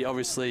see,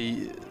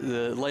 obviously,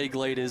 the league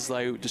leaders,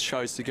 they just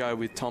chose to go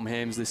with Tom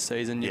Hams this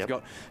season. You've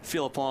got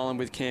Phillip Island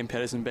with Cam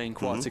Patterson being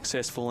quite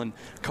successful, and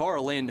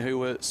Cora Lynn, who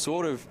were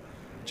sort of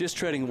just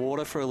treading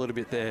water for a little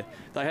bit there.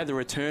 They had the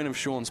return of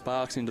Sean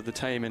Sparks into the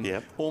team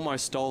and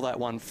almost stole that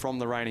one from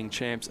the reigning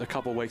champs a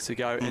couple of weeks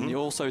ago. And you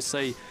also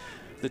see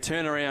the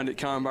turnaround at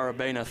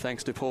Corumbarabina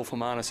thanks to Paul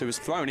Fermanis, who was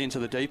thrown into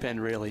the deep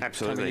end, really.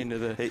 Absolutely. Coming into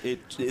the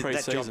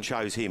that job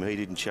chose him. He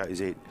didn't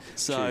choose it.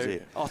 So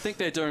I think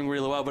they're doing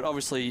really well, but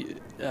obviously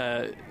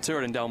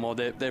Turin and Delmore,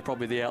 they're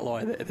probably the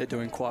outlier. They're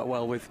doing quite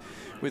well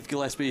with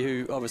Gillespie,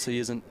 who obviously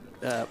isn't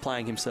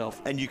playing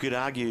himself. And you could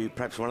argue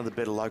perhaps one of the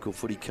better local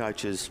footy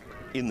coaches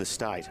in the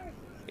state,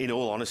 in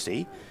all honesty,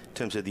 in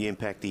terms of the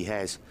impact he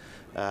has.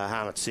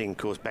 Harmit Singh, of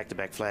course,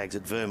 back-to-back flags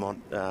at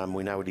Vermont.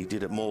 We know what he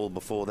did at Morwell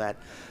before that,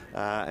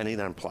 and he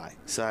don't play.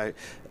 So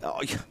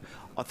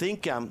I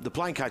think the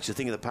playing coach is a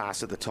thing of the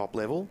past at the top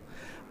level,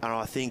 and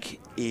I think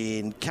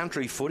in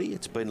country footy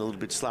it's been a little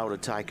bit slower to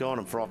take on,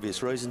 and for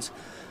obvious reasons,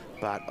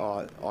 but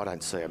I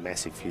don't see a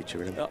massive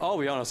future in him. I'll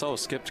be honest, I was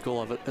sceptical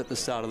of it at the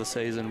start of the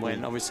season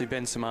when obviously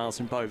Ben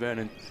Samaras and Bo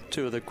Vernon,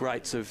 two of the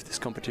greats of this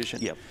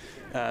competition,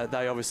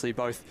 they obviously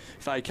both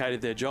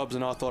vacated their jobs,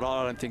 and I thought,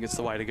 I don't think it's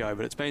the way to go.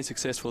 But it's been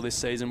successful this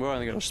season. We've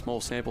only got a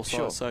small sample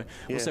size, so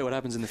we'll see what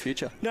happens in the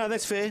future. No,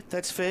 that's fair.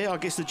 That's fair. I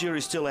guess the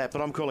jury's still out,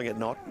 but I'm calling it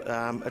not.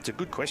 It's a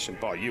good question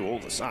by you all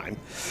the same.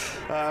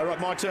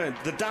 Right, my turn.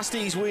 The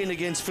Dusties win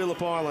against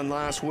Phillip Island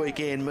last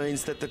weekend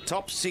means that the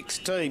top 6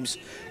 teams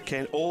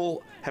can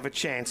all have a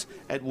chance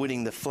at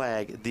winning the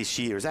flag this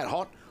year. Is that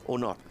hot or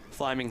not?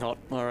 Flaming hot,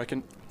 I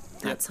reckon.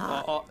 That's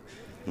hot.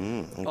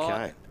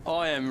 Okay.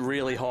 I am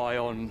really high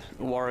on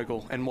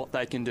Warragul and what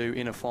they can do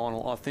in a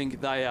final. I think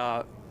they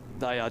are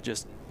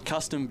just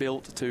custom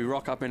built to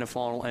rock up in a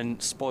final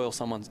and spoil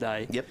someone's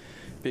day. Yep.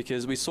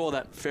 Because we saw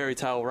that fairy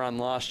tale run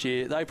last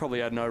year. They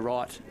probably had no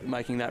right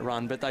making that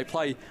run, but they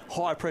play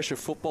high pressure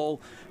football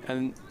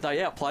and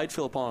they outplayed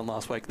Phillip Island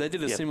last week. They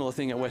did a similar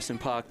thing at Western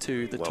Park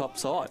to the top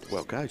side.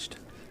 Well coached.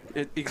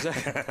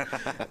 Exactly.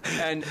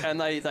 and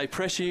they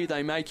press you,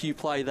 they make you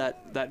play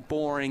that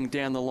boring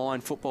down the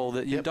line football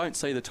that you don't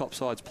see the top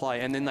sides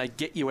play, and then they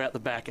get you out the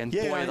back, and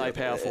boy are they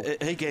powerful.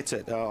 He gets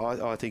it.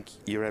 I think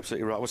you're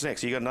absolutely right. What's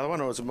next? You got another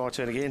one, or is it my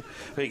turn again?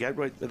 There you go.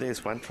 Right,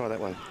 there's one. Try that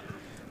one.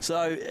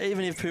 So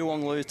even if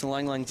Poowong lose to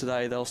Lang Lang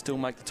today, they'll still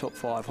make the top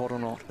 5, hot or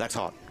not? That's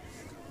hot.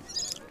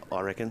 I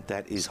reckon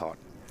that is hot.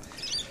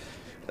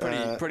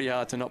 Pretty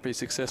hard to not be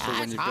successful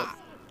when you've got...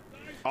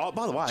 Oh,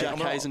 by the way, Jack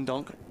Hayes and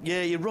Donk.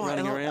 Yeah, you're right.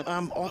 Running around.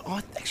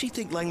 I actually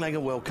think Lang Lang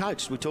are well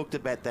coached. We talked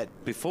about that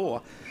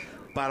before,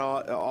 but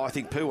I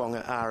think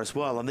Poowong are as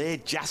well, and they're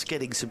just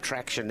getting some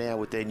traction now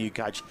with their new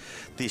coach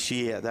this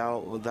year.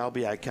 They'll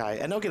be okay,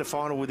 and they'll get a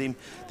final with him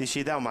this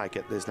year. They'll make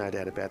it. There's no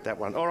doubt about that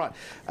one. All right,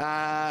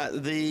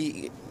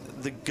 the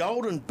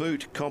Golden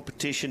Boot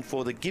competition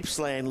for the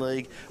Gippsland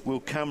League will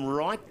come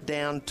right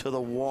down to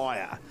the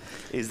wire.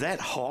 Is that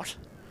hot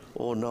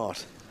or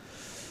not?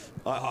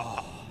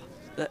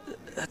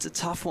 That's a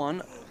tough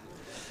one.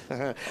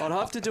 I'd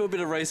have to do a bit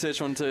of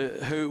research onto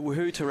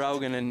who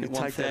Terrelgan and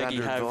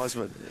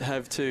Wonthaggi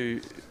have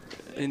to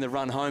in the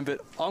run home, but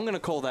I'm going to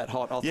call that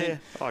hot. I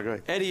agree.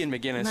 Eddie and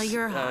McGuinness. No,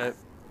 you're hot.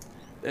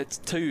 It's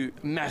two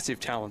massive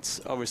talents.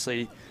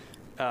 Obviously,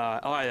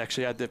 I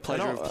actually had the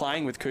pleasure of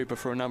playing with Cooper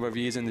for a number of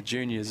years in the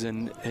juniors,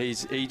 and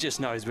he just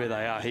knows where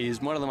they are. He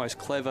is one of the most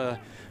clever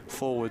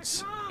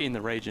forwards in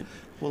the region.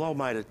 Well, old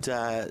mate,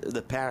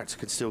 the Parrots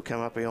could still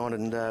come up behind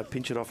and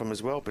pinch it off him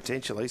as well,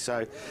 potentially.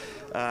 So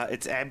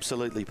it's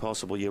absolutely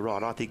possible. You're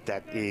right. I think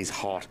that is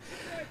hot.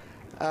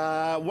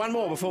 One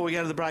more before we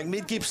go to the break.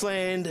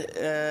 Mid-Gippsland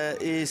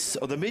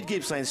the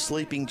Mid-Gippsland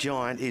sleeping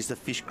giant is the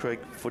Fish Creek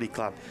Footy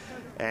Club,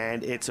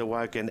 and it's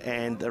awoken,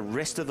 and the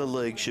rest of the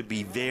league should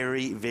be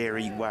very,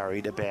 very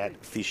worried about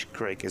Fish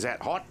Creek. Is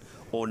that hot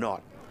or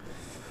not?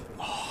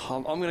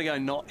 I'm going to go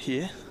not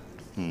here.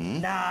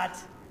 Not.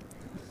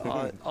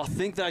 I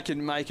think they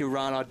can make a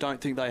run. I don't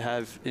think they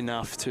have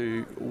enough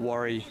to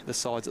worry the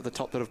sides at the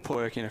top that have put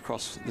work in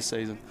across the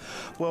season.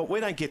 Well, we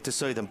don't get to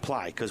see them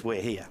play because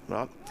we're here,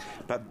 right?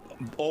 But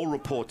all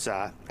reports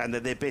are, and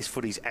that their best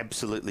footy's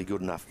absolutely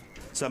good enough.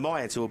 So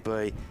my answer will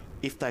be,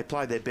 if they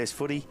play their best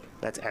footy,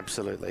 that's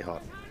absolutely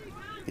hot.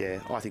 Yeah,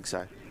 I think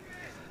so.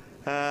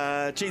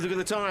 Geez, look at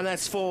the time.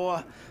 That's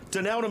for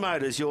Donalda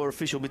Motors, your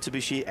official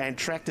Mitsubishi and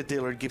tractor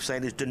dealer in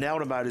Gippsland is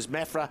Donalda Motors,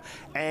 Maffra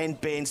and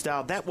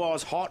Bairnsdale. That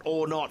was Hot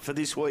or Not for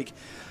this week.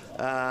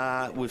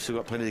 We've still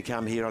got plenty to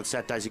come here on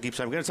Saturdays at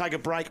Gippsland. We're going to take a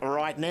break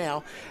right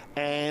now,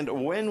 and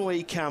when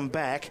we come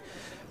back,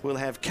 we'll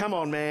have Come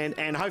On Man,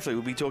 and hopefully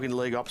we'll be talking to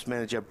League Ops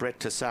Manager Brett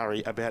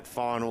Tessari about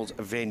finals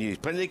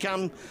venues. Plenty to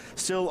come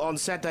still on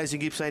Saturdays in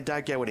Gippsland.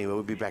 Don't go anywhere.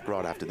 We'll be back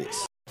right after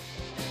this.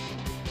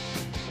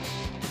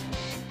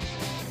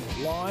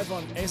 Live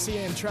on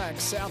SEN Track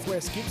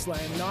Southwest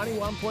Gippsland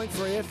 91.3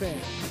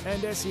 FM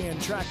and SEN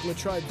Track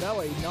Latrobe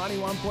Valley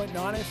 91.9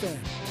 FM.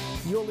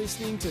 You're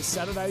listening to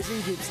Saturdays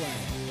in Gippsland.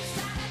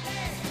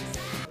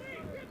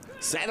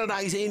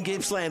 Saturdays in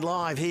Gippsland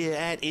live here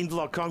at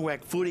Inverloch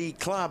Congwack Footy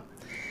Club.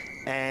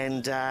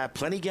 And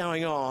plenty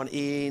going on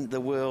in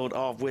the world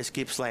of West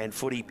Gippsland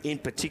footy, in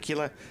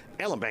particular,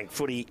 Ellenbank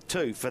footy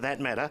too, for that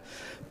matter.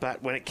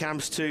 But when it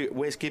comes to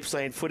West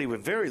Gippsland footy, we're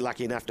very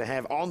lucky enough to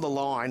have on the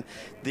line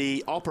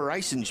the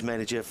operations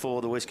manager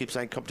for the West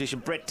Gippsland competition,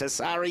 Brett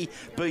Tessari.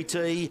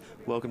 BT,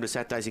 welcome to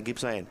Saturdays in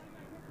Gippsland.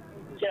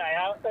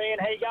 G'day, Ian.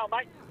 How you going,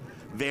 mate?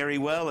 Very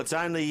well. It's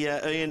only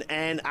Ian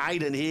and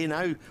Aidan here.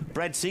 No,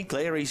 Brad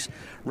Sinclair. He's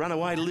run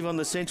away to live on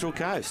the Central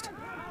Coast.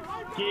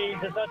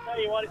 Jesus, I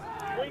tell you what,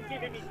 we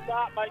give him his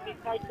start, mate, and he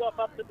takes off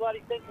up to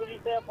bloody Central New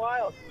South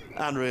Wales.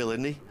 Unreal,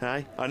 isn't he?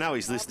 Hey? I know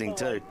he's listening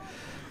too.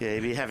 Yeah,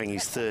 he'll be having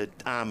his third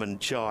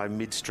almond chai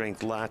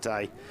mid-strength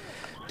latte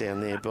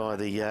down there by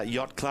the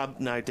yacht club,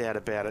 no doubt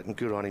about it, and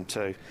good on him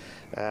too.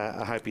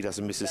 I hope he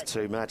doesn't miss us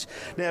too much.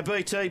 Now,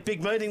 BT,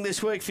 big meeting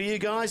this week for you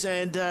guys,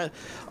 and I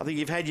think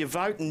you've had your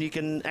vote, and you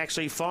can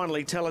actually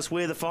finally tell us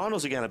where the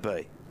finals are going to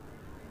be.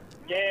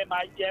 Yeah,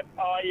 mate, yep.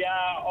 I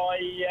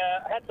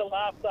had to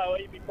laugh, though,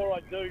 even before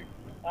I do.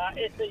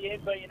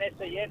 SEN being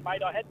SEN,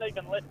 mate, I hadn't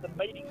even left the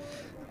meeting,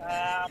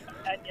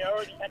 and you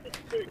already had to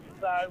scoop.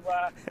 So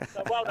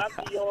well done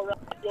to your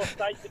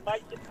station,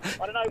 mate.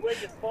 I don't know where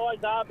your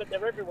spies are, but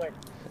they're everywhere.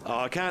 Oh,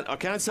 I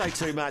can't say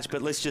too much,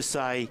 but let's just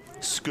say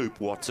Scoop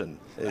Watson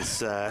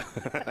is. I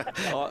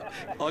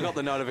got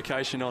the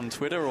notification on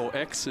Twitter, or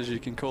X as you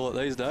can call it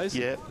these days.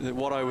 Yeah. That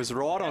Watto was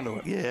right onto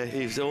it. Yeah,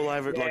 he's all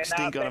over it like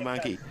stink on a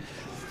monkey.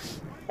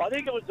 I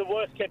think it was the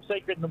worst kept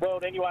secret in the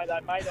world anyway,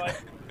 though, mate.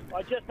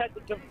 I just had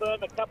to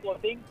confirm a couple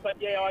of things,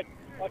 but yeah, I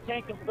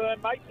can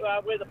confirm, mate,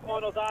 where the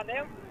finals are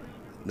now.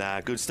 Nah,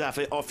 good stuff.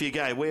 Off you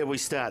go. Where we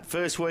start?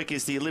 First week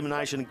is the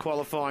elimination and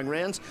qualifying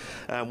rounds.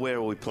 Where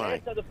are we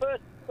playing? Yeah, so the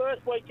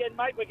first weekend,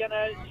 mate, we're going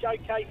to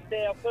showcase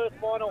our first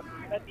final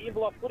at the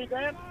Inverloch Footy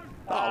Ground.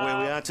 Where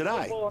we are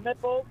today. Football and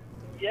netball,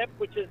 yep,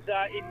 which is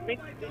in mint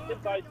condition,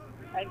 both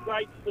and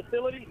great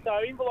facility. So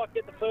Inverloch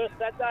get the first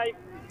Saturday,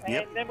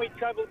 and then we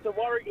travel to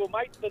Warragul,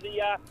 mate, for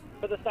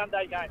the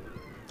Sunday game.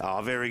 Oh,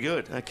 very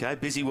good. Okay,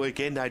 busy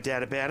weekend, no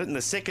doubt about it. And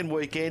the second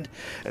weekend,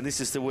 and this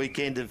is the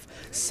weekend of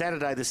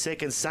Saturday the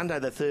 2nd, Sunday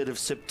the 3rd of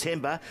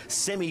September,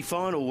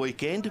 semi-final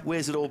weekend.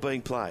 Where's it all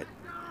being played?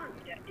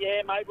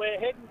 Yeah, mate, we're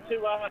heading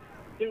to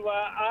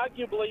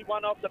arguably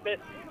one of the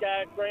best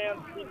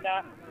grounds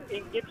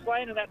in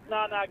Gippsland, and that's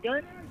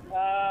Narnagoon.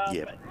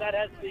 That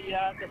has the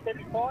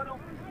semi-final,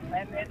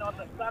 and then on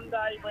the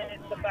Sunday we're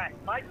at the back,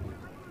 mate.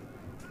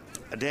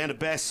 Down to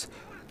Bass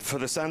for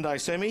the Sunday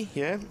semi,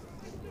 yeah?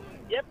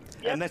 Yep.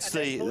 And that's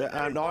I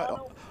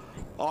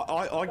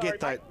get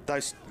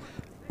those.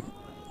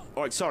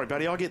 All right, sorry,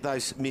 buddy. I get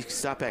those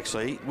mixed up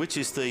actually. Which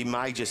is the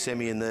major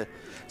semi and the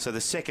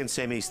second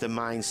semi is the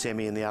main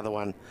semi and the other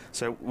one.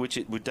 So we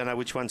don't know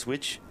which one's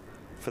which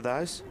for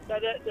those. So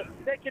the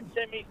second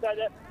semi, so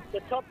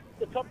the top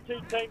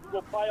two teams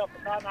will play off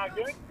the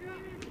Narnagoon.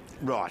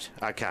 Right.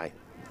 Okay.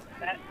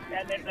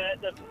 And then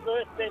the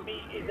first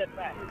semi is at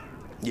Bass.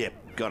 Yep,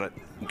 got it.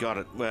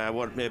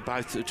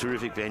 Both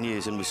terrific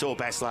venues, and we saw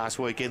Bass last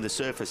weekend. The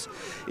surface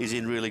is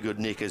in really good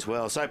nick as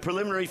well. So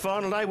preliminary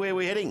final day, where are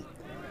we heading?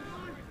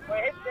 We're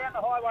heading down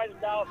the highway to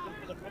Darlington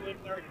for the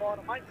preliminary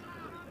final, mate.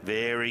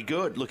 Very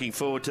good. Looking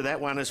forward to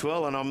that one as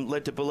well, and I'm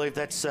led to believe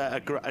that's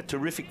a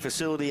terrific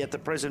facility at the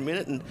present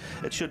minute, and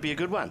it should be a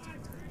good one.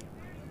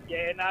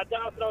 Yeah, no,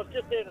 Darlington, I was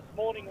just there this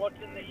morning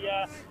watching the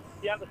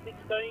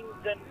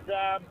under-16s, and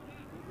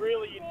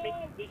really in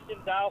mint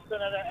condition,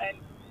 Darlington, and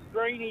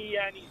Greenie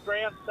and his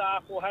ground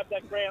staff will have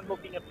that ground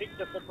looking a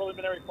picture for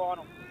preliminary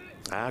final.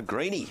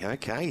 Greenie,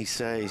 okay, he's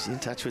in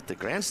touch with the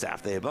ground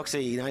staff there,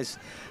 Boxy. He knows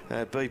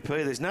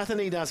BP. There's nothing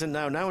he doesn't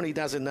know. No one he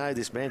doesn't know,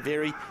 this man.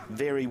 Very,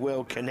 very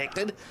well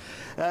connected.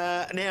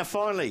 Now,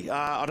 finally,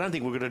 I don't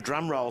think we've got a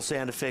drum roll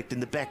sound effect in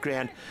the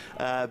background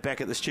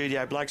back at the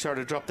studio. Blake, sorry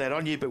to drop that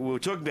on you, but we were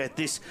talking about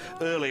this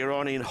earlier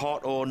on in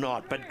Hot or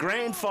Not. But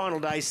grand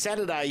final day,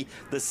 Saturday,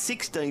 the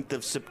 16th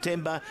of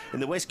September, in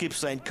the West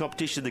Gippsland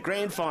competition. The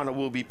grand final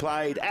will be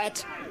played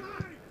at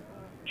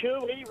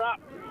Cooey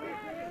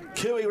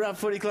Rup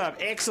Footy Club.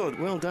 Excellent,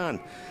 well done.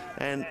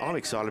 And I'm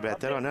excited about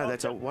that. I know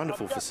that's a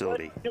wonderful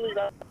facility. Cooey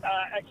Rup,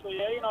 actually,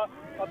 Ian.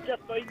 I've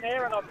just been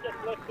there, and I've just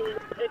left Cooey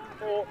Rup heading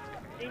for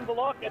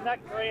Inverloch, and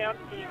that ground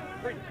is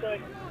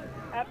pristine,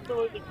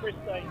 absolutely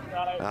pristine.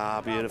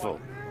 So, beautiful.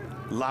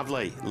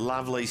 Lovely,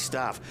 lovely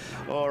stuff.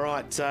 All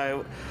right,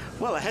 so,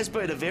 well, it has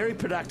been a very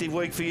productive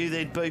week for you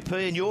then,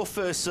 BP, in your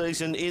first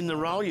season in the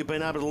role. You've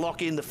been able to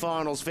lock in the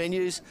finals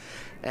venues,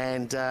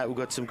 and we've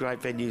got some great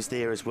venues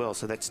there as well,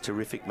 so that's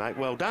terrific, mate.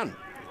 Well done.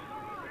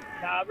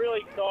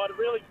 Really excited,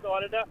 really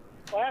excited.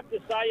 I have to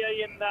say,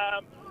 Ian,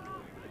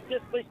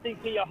 just listening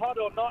to you, hot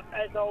or not,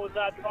 as I was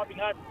driving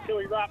home from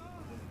Tui Rup,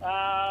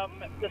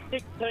 the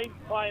 6 teams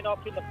playing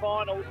off in the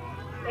finals,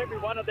 every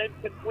one of them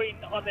can win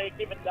on their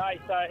given day.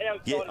 So how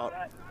exciting is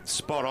that?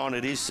 Spot on.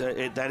 It is.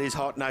 That is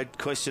hot, no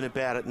question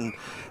about it. And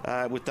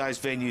with those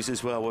venues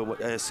as well,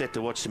 we're set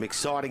to watch some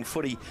exciting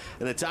footy.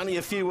 And it's only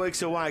a few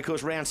weeks away. Of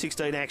course, round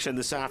 16 action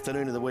this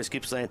afternoon in the West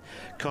Gippsland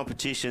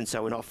competition.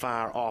 So we're not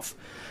far off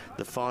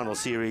the final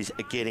series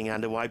getting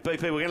underway.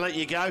 BP, we're going to let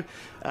you go.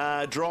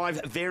 Drive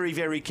very,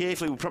 very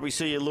carefully. We'll probably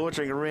see you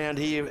loitering around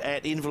here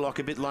at Inverloch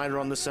a bit later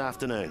on this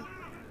afternoon.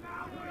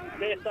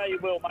 Yes, so you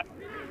will, mate.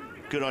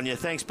 Good on you.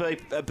 Thanks,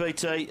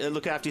 BT.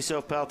 Look after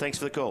yourself, pal. Thanks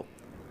for the call.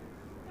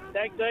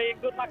 Thanks, Ian.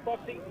 Good luck,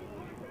 boxing.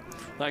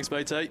 Thanks,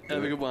 BT.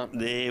 Have a good one.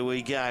 There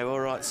we go. All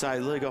right, so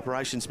League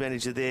Operations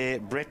Manager there,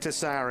 Brett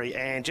Tassari.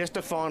 And just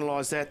to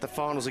finalise that, the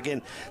finals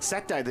again,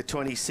 Saturday the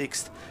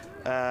 26th,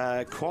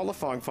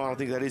 qualifying final, I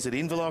think that is at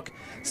Inverloch.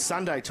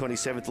 Sunday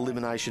 27th,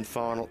 elimination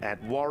final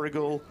at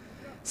Warragul.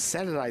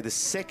 Saturday the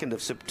 2nd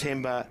of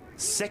September,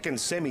 second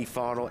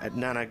semi-final at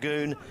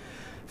Nunagoon.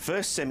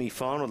 First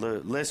semi-final, the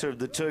lesser of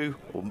the two,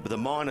 or the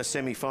minor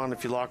semi-final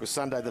if you like, was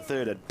Sunday the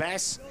 3rd at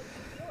Bass.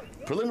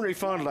 Preliminary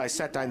final day,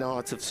 Saturday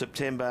 9th of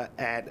September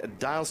at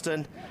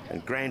Daleston,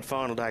 and grand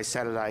final day,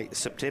 Saturday,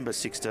 September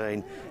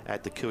 16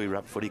 at the Cooey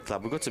Rup Footy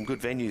Club. We've got some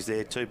good venues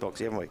there too,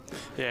 Boxy, haven't we?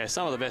 Yeah,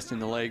 some of the best in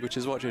the league, which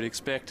is what you'd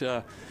expect.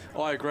 I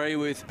agree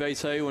with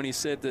BT when he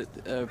said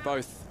that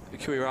both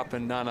Cooey Rup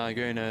and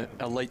Nunagoon are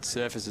elite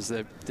surfaces.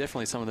 They're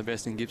definitely some of the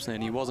best in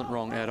Gippsland. He wasn't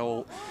wrong at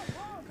all.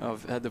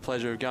 I've had the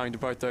pleasure of going to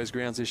both those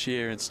grounds this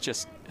year. It's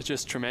just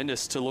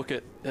tremendous to look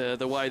at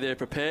the way they're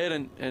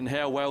prepared and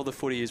how well the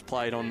footy is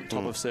played on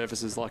top of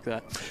surfaces like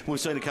that. We've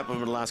seen a couple of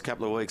them in the last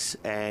couple of weeks,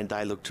 and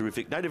they look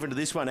terrific. No different to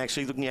this one,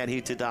 actually. Looking out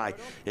here today,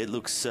 it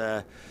looks,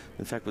 in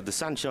fact, with the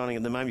sun shining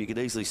at the moment, you could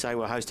easily say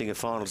we're hosting a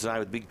final today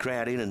with a big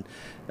crowd in, and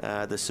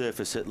the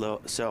surface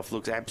itself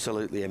looks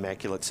absolutely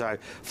immaculate. So,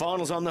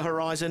 finals on the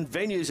horizon,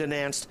 venues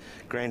announced,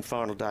 grand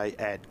final day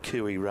at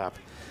Cooey Rup.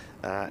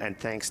 And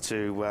thanks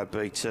to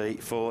BT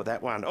for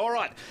that one. All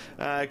right,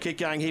 keep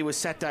going here with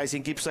Saturdays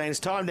in Gippsland. It's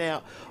time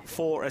now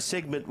for a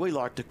segment we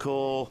like to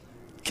call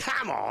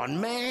Come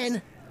On,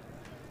 Man.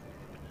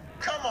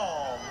 Come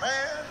on,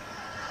 man.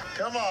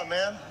 Come on,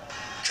 man.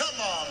 Come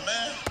on,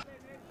 man.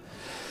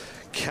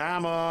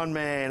 Come on,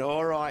 man.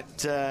 All right,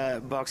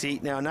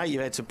 Boxy. Now, I know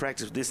you've had some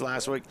practice with this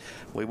last week.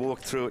 We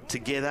walked through it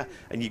together,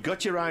 and you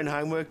got your own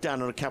homework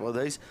done on a couple of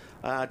these.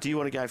 Do you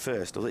want to go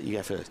first? I'll let you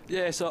go first.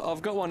 Yeah, so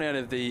I've got one out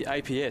of the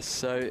APS.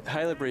 So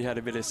Haileybury had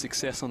a bit of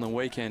success on the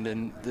weekend,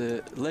 and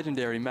the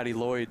legendary Matty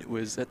Lloyd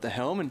was at the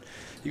helm, and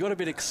you got a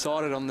bit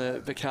excited on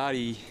the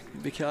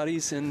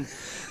Bacardis, and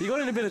you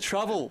got in a bit of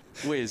trouble,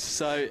 Wiz.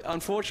 So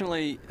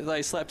unfortunately,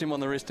 they slapped him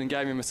on the wrist and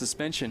gave him a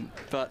suspension,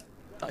 but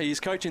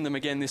he's coaching them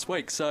again this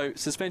week. So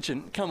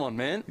suspension, come on,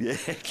 man. Yeah,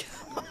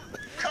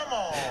 come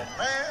on,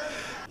 man.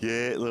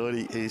 Yeah,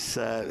 Lordy, he's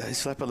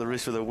slap on the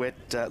wrist with a wet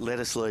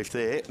lettuce leaf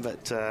there,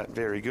 but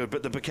very good.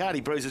 But the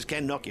Bacardi bruises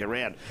can knock you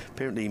around.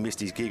 Apparently he missed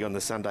his gig on the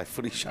Sunday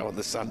footy show on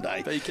the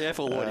Sunday. Be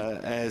careful, Lordy.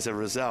 As a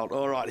result.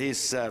 All right,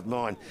 here's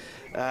mine.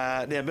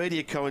 Now,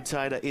 media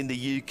commentator in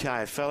the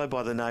UK, a fellow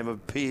by the name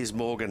of Piers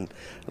Morgan,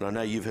 and I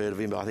know you've heard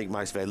of him, but I think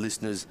most of our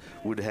listeners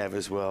would have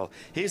as well.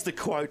 Here's the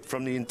quote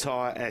from the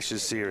entire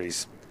Ashes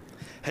series.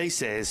 He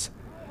says,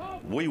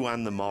 "We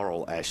won the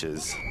moral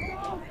Ashes."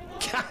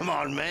 Come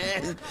on,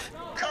 man.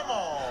 Come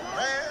on,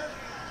 man.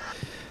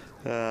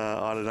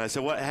 I don't know.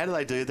 So how do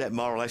they do that,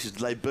 moral ashes?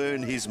 Do they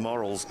burn his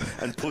morals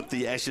and put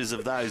the ashes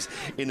of those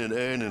in an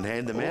urn and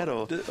hand them out?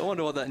 Or I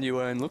wonder what that new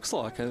urn looks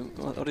like. I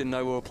didn't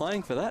know we were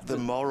playing for that. The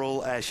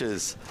moral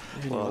ashes.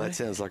 Anyway. Well, that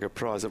sounds like a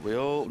prize that we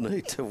all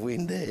need to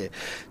win there.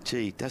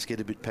 Gee, does get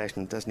a bit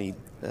passionate, doesn't he,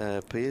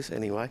 Piers?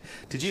 Anyway,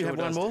 did you have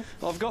one more?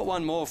 I've got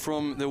one more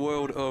from the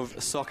world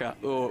of soccer,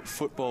 or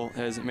football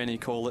as many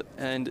call it,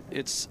 and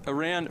it's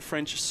around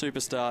French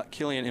superstar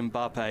Kylian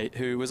Mbappe,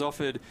 who was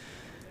offered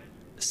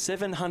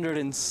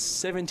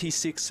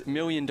 $776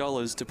 million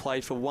to play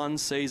for one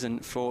season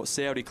for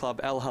Saudi club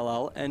Al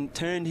Hilal, and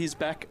turned his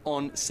back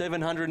on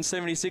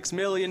 $776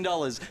 million.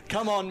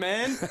 Come on,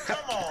 man.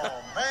 Come on,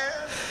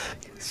 man.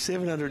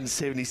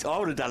 770. I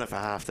would have done it for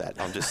half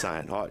that. I'm just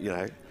saying. Not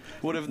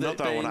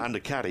that I want to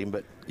undercut him,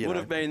 but would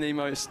have been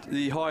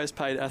the highest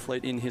paid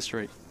athlete in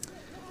history.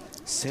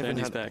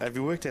 700. Have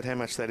you worked out how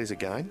much that is a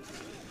game?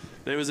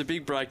 There was a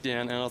big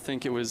breakdown, and I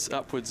think it was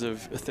upwards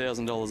of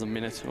 $1,000 a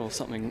minute or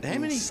something. How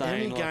many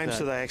like games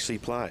do they actually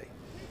play?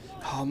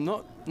 I'm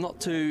not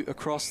too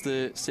across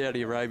the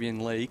Saudi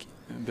Arabian league,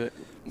 but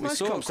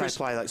most comps they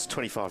play like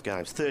 25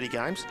 games, 30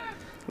 games.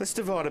 Let's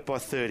divide it by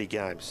 30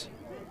 games.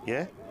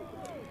 Yeah.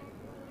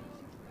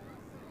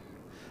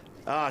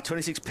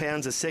 26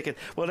 pounds a second.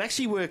 Well, it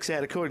actually works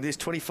out, according to this,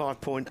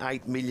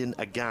 25.8 million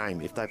a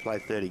game if they play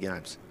 30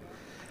 games.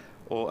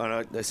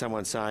 Or there's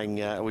someone saying,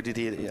 we did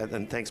hear,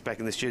 and thanks back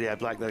in the studio,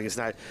 Blake letting us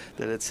know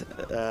that it's,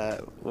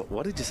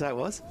 what did you say it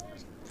was?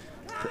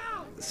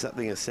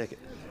 Something a second.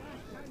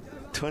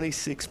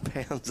 26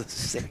 pounds a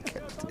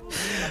second.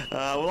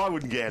 Well, I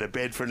wouldn't get out of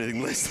bed for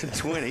anything less than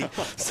 20.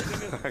 So,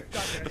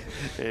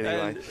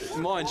 anyway.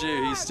 And mind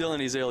you, he's still in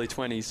his early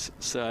 20s,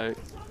 so...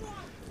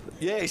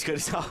 Yeah, he's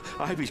got.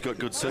 I hope he's got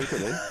good super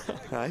then.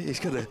 Hey, he's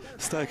got to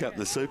stoke up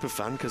the super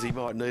fund because he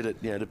might need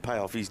it, to pay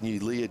off his new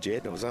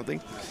Learjet or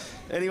something.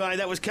 Anyway,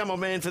 that was Come On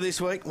Man for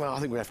this week. Well, I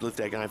think we have to lift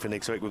our game for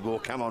next week with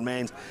more Come On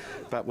Mans,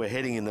 but we're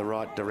heading in the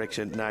right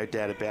direction, no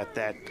doubt about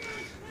that.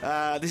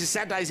 This is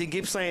Saturdays in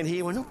Gippsland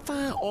here. We're not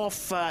far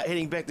off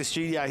heading back to the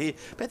studio here,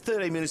 about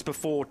 13 minutes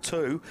before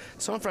 2.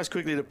 It's time for us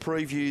quickly to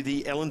preview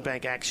the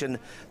Ellenbank action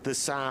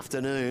this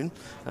afternoon.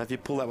 If you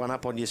pull that one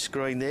up on your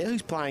screen there,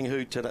 who's playing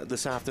who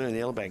this afternoon in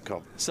the Ellenbank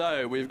comp?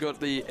 So we've got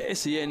the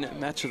SEN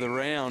match of the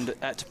round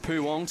at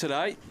Poowong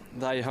today.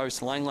 They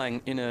host Lang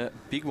Lang in a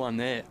big one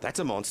there. That's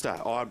a monster.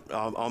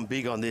 I'm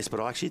big on this, but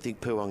I actually think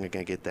Poowong are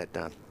going to get that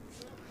done.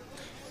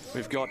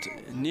 We've got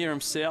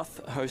Nearham South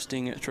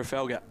hosting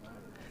Trafalgar.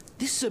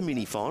 This is a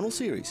mini-final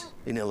series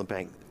in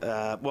Ellenbank.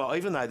 Well,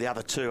 even though the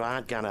other two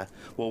aren't going to...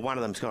 Well, one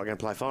of them's not going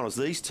to play finals.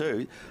 These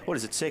two, what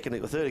is it, second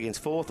or third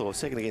against fourth or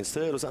second against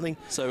third or something?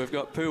 So we've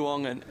got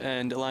Poowong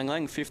and Lang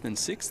Lang, 5th and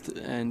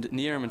 6th, and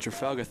Nearham and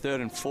Trafalgar,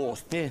 3rd and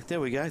 4th. Yeah, there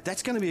we go.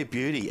 That's going to be a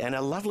beauty and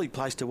a lovely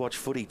place to watch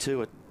footy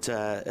too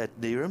at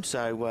Nearham,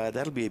 so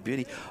that'll be a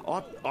beauty.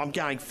 I'm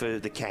going for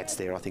the Cats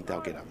there. I think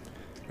they'll get up.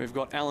 We've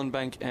got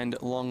Ellenbank and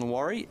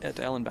Longwarry at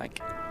Ellenbank.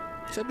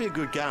 So that'll be a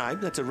good game.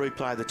 That's a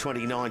replay of the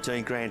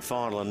 2019 Grand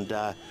Final,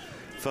 and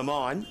for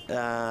mine,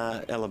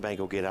 Ellenbank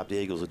will get up. The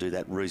Eagles will do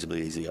that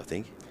reasonably easy, I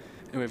think.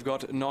 And we've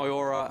got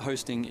Nyora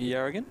hosting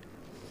Yarragon.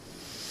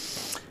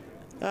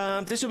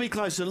 This will be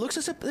close. It looks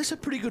there's a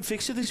pretty good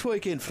fixture this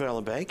weekend for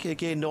Ellenbank.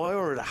 Again,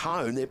 Nyora at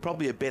home, they're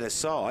probably a better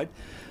side.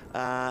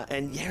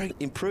 And Yarragon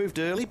improved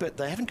early, but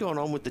they haven't gone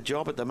on with the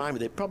job at the moment.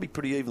 They're probably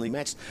pretty evenly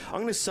matched.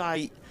 I'm going to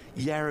say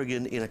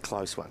Yarragon in a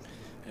close one.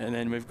 And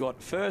then we've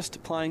got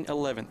first playing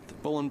 11th,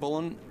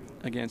 Bullen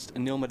against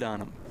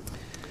Nilmadanum.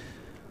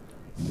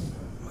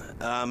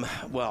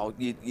 Well,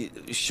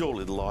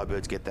 surely the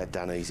Lyrebirds get that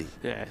done easy.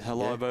 Yeah, the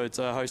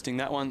Lyrebirds are hosting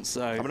that one.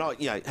 So I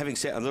mean, having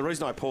said, and the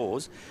reason I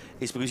pause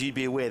is because you'd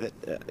be aware that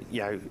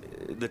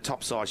the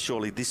top side,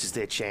 surely this is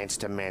their chance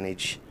to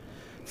manage,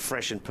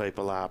 freshen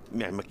people up.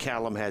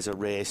 McCallum has a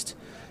rest.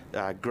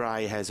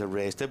 Gray has a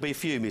rest. There'll be a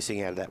few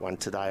missing out of that one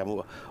today.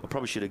 I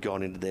probably should have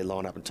gone into their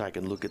lineup and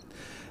taken a look at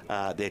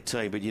their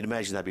team, but you'd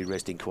imagine they'd be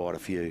resting quite a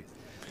few.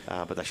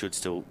 But they should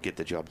still get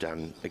the job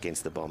done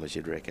against the Bombers,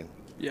 you'd reckon.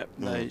 Yep,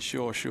 they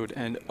sure should.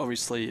 And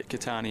obviously,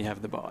 Catani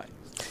have the bye.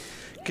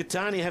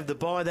 Catani have the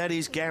bye, that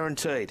is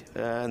guaranteed.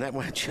 And that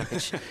won't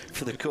change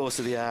for the course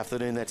of the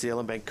afternoon. That's the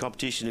Ellenbank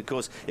competition. Of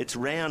course, it's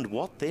round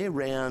what there?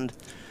 Round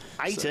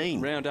 18.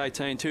 So round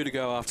 18, 2 to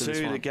go after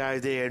this one. 2 to go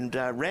there. And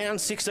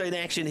round 16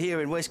 action here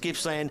in West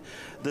Gippsland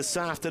this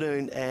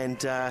afternoon.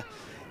 And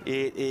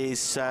it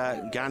is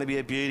going to be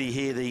a beauty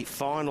here. The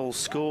final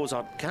scores,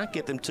 I can't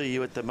get them to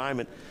you at the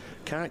moment.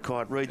 Can't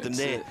quite read them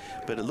there.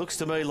 But it looks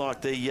to me like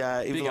the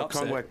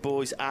Inverloch-Congwack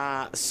boys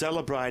are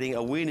celebrating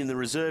a win in the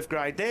reserve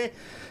grade there.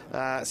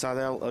 So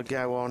they'll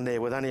go on there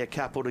with only a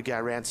couple to go.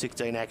 Round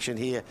 16 action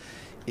here.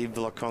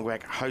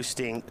 Inverloch-Congwack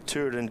hosting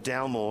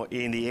Turin-Dalmore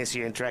in the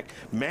SEN track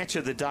match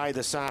of the day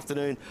this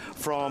afternoon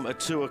from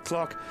 2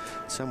 o'clock.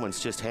 Someone's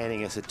just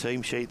handing us a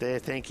team sheet there.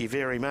 Thank you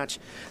very much.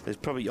 There's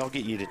probably, I'll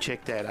get you to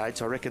check that,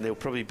 Ates. I reckon there'll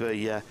probably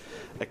be a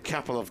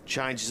couple of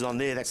changes on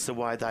there. That's the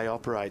way they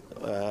operate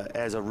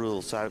as a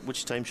rule. So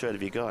which team sheet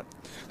have you got?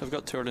 I've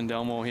got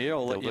Turin-Dalmore here.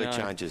 I'll let you know. There'll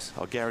be changes.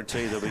 I'll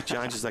guarantee you there'll be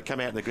changes. They come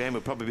out in the ground.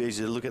 It'll probably be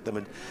easy to look at them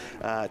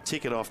and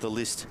tick it off the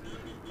list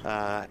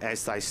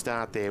as they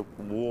start their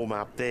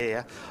warm-up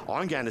there.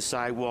 I'm going to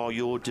say while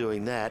you're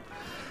doing that,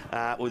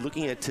 we're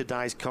looking at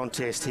today's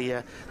contest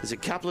here. There's a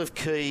couple of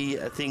key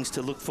things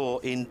to look for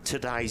in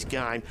today's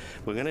game.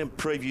 We're going to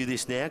preview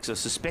this now because I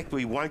suspect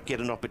we won't get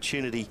an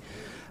opportunity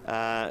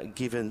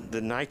given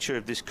the nature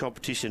of this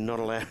competition not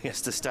allowing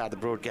us to start the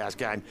broadcast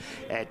game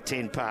at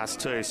 10 past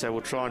 2. So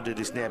we'll try and do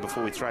this now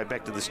before we throw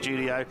back to the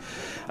studio.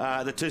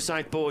 The two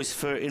Saint boys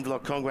for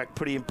Inverloch-Congwack,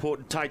 pretty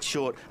important. Tate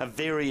Short, a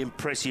very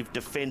impressive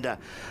defender,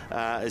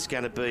 is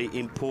going to be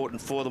important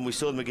for them. We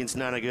saw them against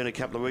Nunagoon a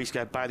couple of weeks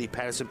ago. Bailey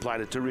Patterson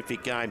played a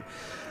terrific game.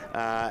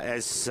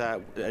 As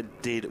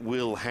did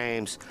Will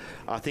Hams.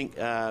 I think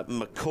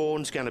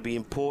McCorn's going to be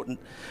important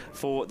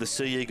for the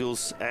Sea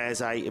Eagles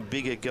as a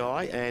bigger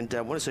guy, and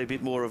I want to see a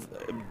bit more of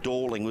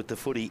Dorling with the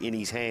footy in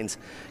his hands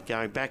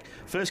going back.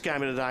 First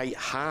game of the day,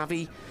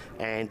 Harvey,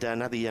 and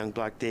another young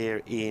bloke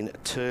there in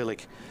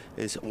Turlick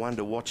is one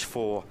to watch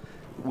for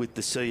with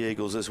the Sea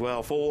Eagles as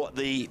well. For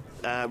the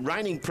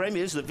reigning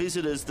premiers, the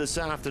visitors this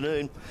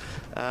afternoon,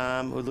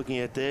 we're looking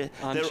at there.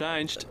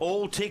 Unchanged.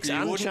 All ticks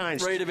unchanged. You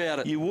wouldn't read about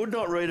it. You would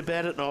not read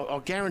about it, and I'll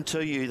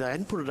guarantee you they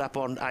hadn't put it up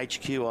on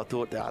HQ. I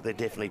thought, they're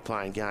definitely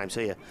playing games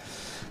here.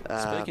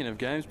 Speaking of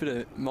games, bit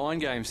of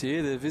mind games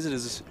here. The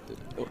visitors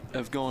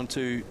have gone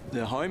to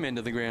the home end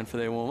of the ground for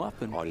their warm-up.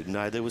 And I didn't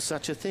know there was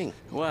such a thing.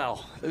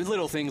 Well,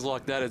 little things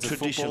like that as a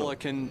footballer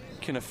can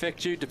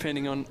affect you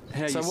depending on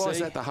how you see. So why is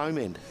that the home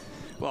end?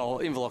 Well,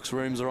 Inverloch's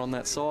rooms are on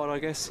that side, I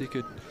guess.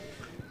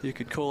 You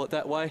could call it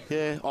that way.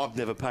 Yeah, I've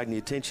never paid any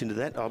attention to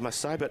that, I must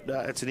say, but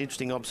it's an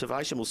interesting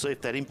observation. We'll see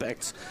if that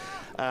impacts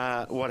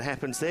what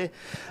happens there.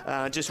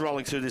 Just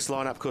rolling through this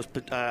lineup, of course,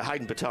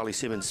 Hayden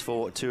Patoli-Simmons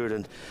for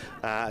Tooradin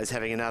is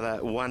having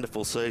another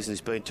wonderful season.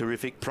 He's been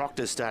terrific.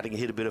 Proctor's starting to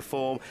hit a bit of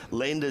form.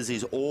 Lenders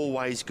is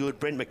always good.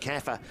 Brent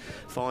McCaffer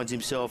finds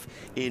himself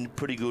in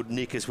pretty good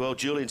nick as well.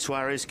 Julian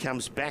Suarez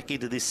comes back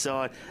into this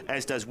side,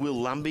 as does Will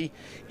Lumbey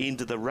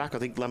into the ruck. I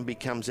think Lumbey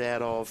comes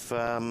out of...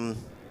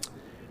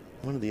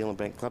 one of the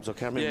Ellenbank clubs, I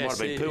can't remember. It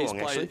might have been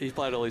Poowong, actually. He's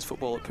played all his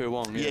football at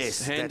Poowong.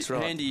 Yes, that's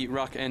right. Handy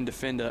ruck and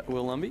defender,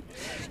 Will Lumbey.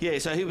 Yeah,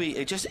 so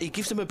he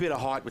gives them a bit of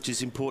height, which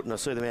is important. I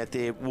see them out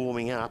there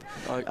warming up.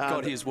 I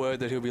got his word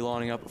that he'll be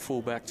lining up at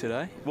full-back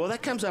today. Well,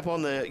 that comes up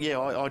on the... Yeah,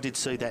 I did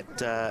see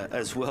that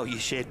as well. You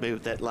shared me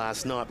with that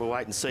last night. We'll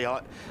wait and see.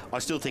 I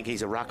still think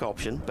he's a ruck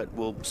option, but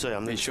we'll see.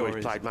 I'm not sure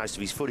he's played most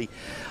of his footy.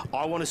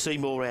 I want to see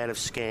more out of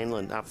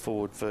Scanlon up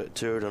forward for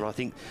Tooradin. I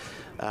think...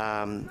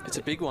 it's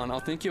a big one. I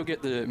think you'll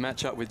get the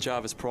match-up with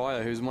Jarvis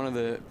Pryor, who's one of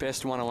the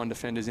best one-on-one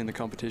defenders in the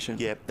competition.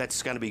 Yeah,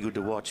 that's going to be good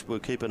to watch. We'll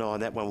keep an eye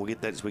on that one. We'll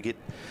get that as we get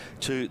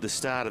to the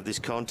start of this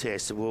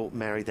contest. So we'll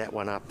marry that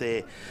one up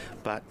there.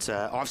 But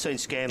I've seen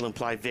Scanlon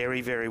play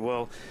very, very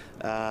well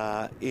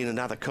in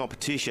another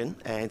competition,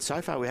 and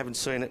so far we haven't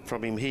seen it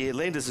from him here.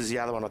 Lenders is the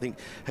other one. I think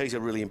he's a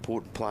really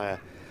important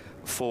player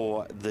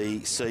for the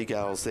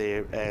Seagulls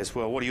there as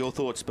well. What are your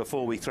thoughts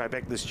before we throw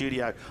back to the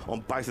studio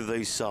on both of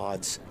these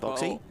sides,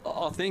 Boxy?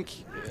 Well, I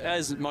think,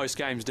 as most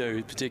games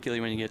do,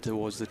 particularly when you get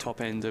towards the top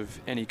end of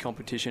any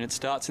competition, it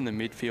starts in the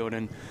midfield,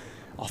 and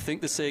I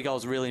think the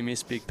Seagulls really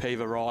miss Big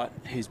Pever Wright.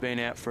 He's been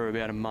out for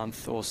about a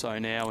month or so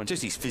now. And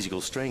just his physical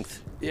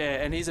strength.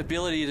 Yeah, and his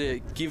ability to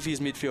give his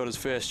midfielders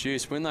first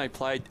use. When they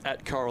played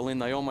at Coral Inn,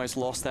 they almost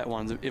lost that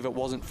one if it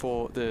wasn't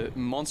for the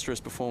monstrous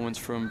performance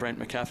from Brent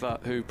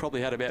McCaffer, who probably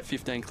had about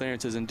 15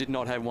 clearances and did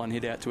not have one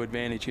hit out to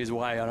advantage his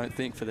way, I don't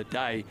think, for the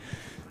day.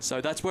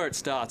 So that's where it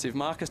starts. If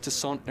Marcus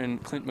Toussaint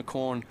and Clint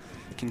McCorn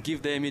can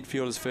give their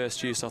midfielders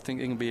first use, I think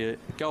it can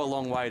go a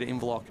long way to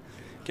Inverloch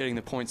getting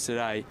the points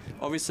today.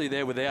 Obviously,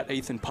 they're without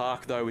Ethan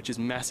Park, though, which is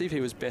massive. He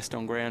was best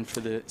on ground for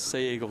the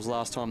Sea Eagles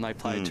last time they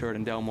played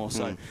Tooradin Delmore.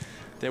 So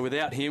they're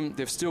without him.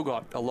 They've still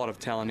got a lot of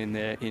talent in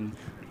there in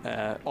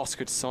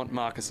Oscar Toussaint,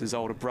 Marcus's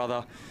older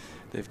brother.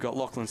 They've got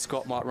Lachlan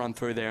Scott might run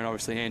through there, and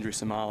obviously Andrew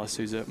Samalis,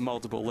 who's a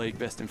multiple league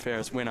best and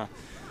fairest winner.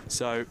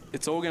 So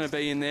it's all going to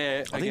be in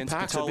there against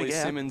Patoli,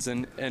 Simmons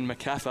and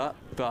McCaffer,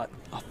 but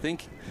I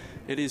think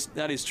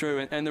that is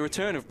true. And the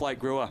return of Blake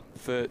Brewer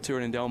for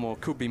Tooradin Delmore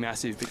could be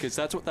massive, because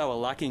that's what they were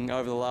lacking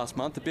over the last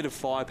month, a bit of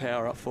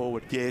firepower up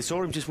forward. Yeah,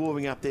 saw him just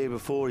warming up there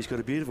before. He's got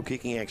a beautiful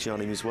kicking action on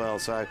him as well.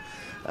 So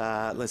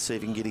let's see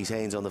if he can get his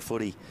hands on the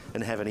footy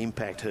and have an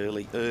impact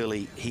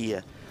early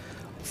here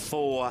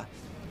for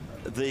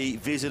the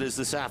visitors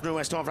this afternoon.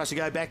 It's time for us to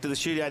go back to the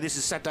studio. This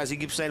is Saturdays in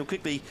Gippsland. We'll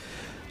quickly...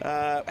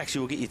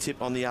 we'll get your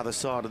tip on the other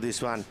side of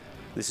this one.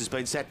 This has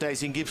been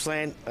Saturdays in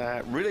Gippsland.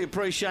 Really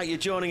appreciate you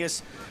joining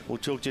us. We'll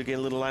talk to you again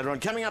a little later on.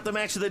 Coming up, the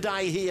match of the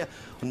day here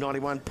on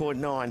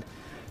 91.9.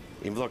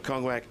 Inverloch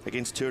Congwack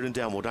against Tooradin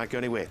Delmore. Don't go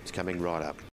anywhere. It's coming right up.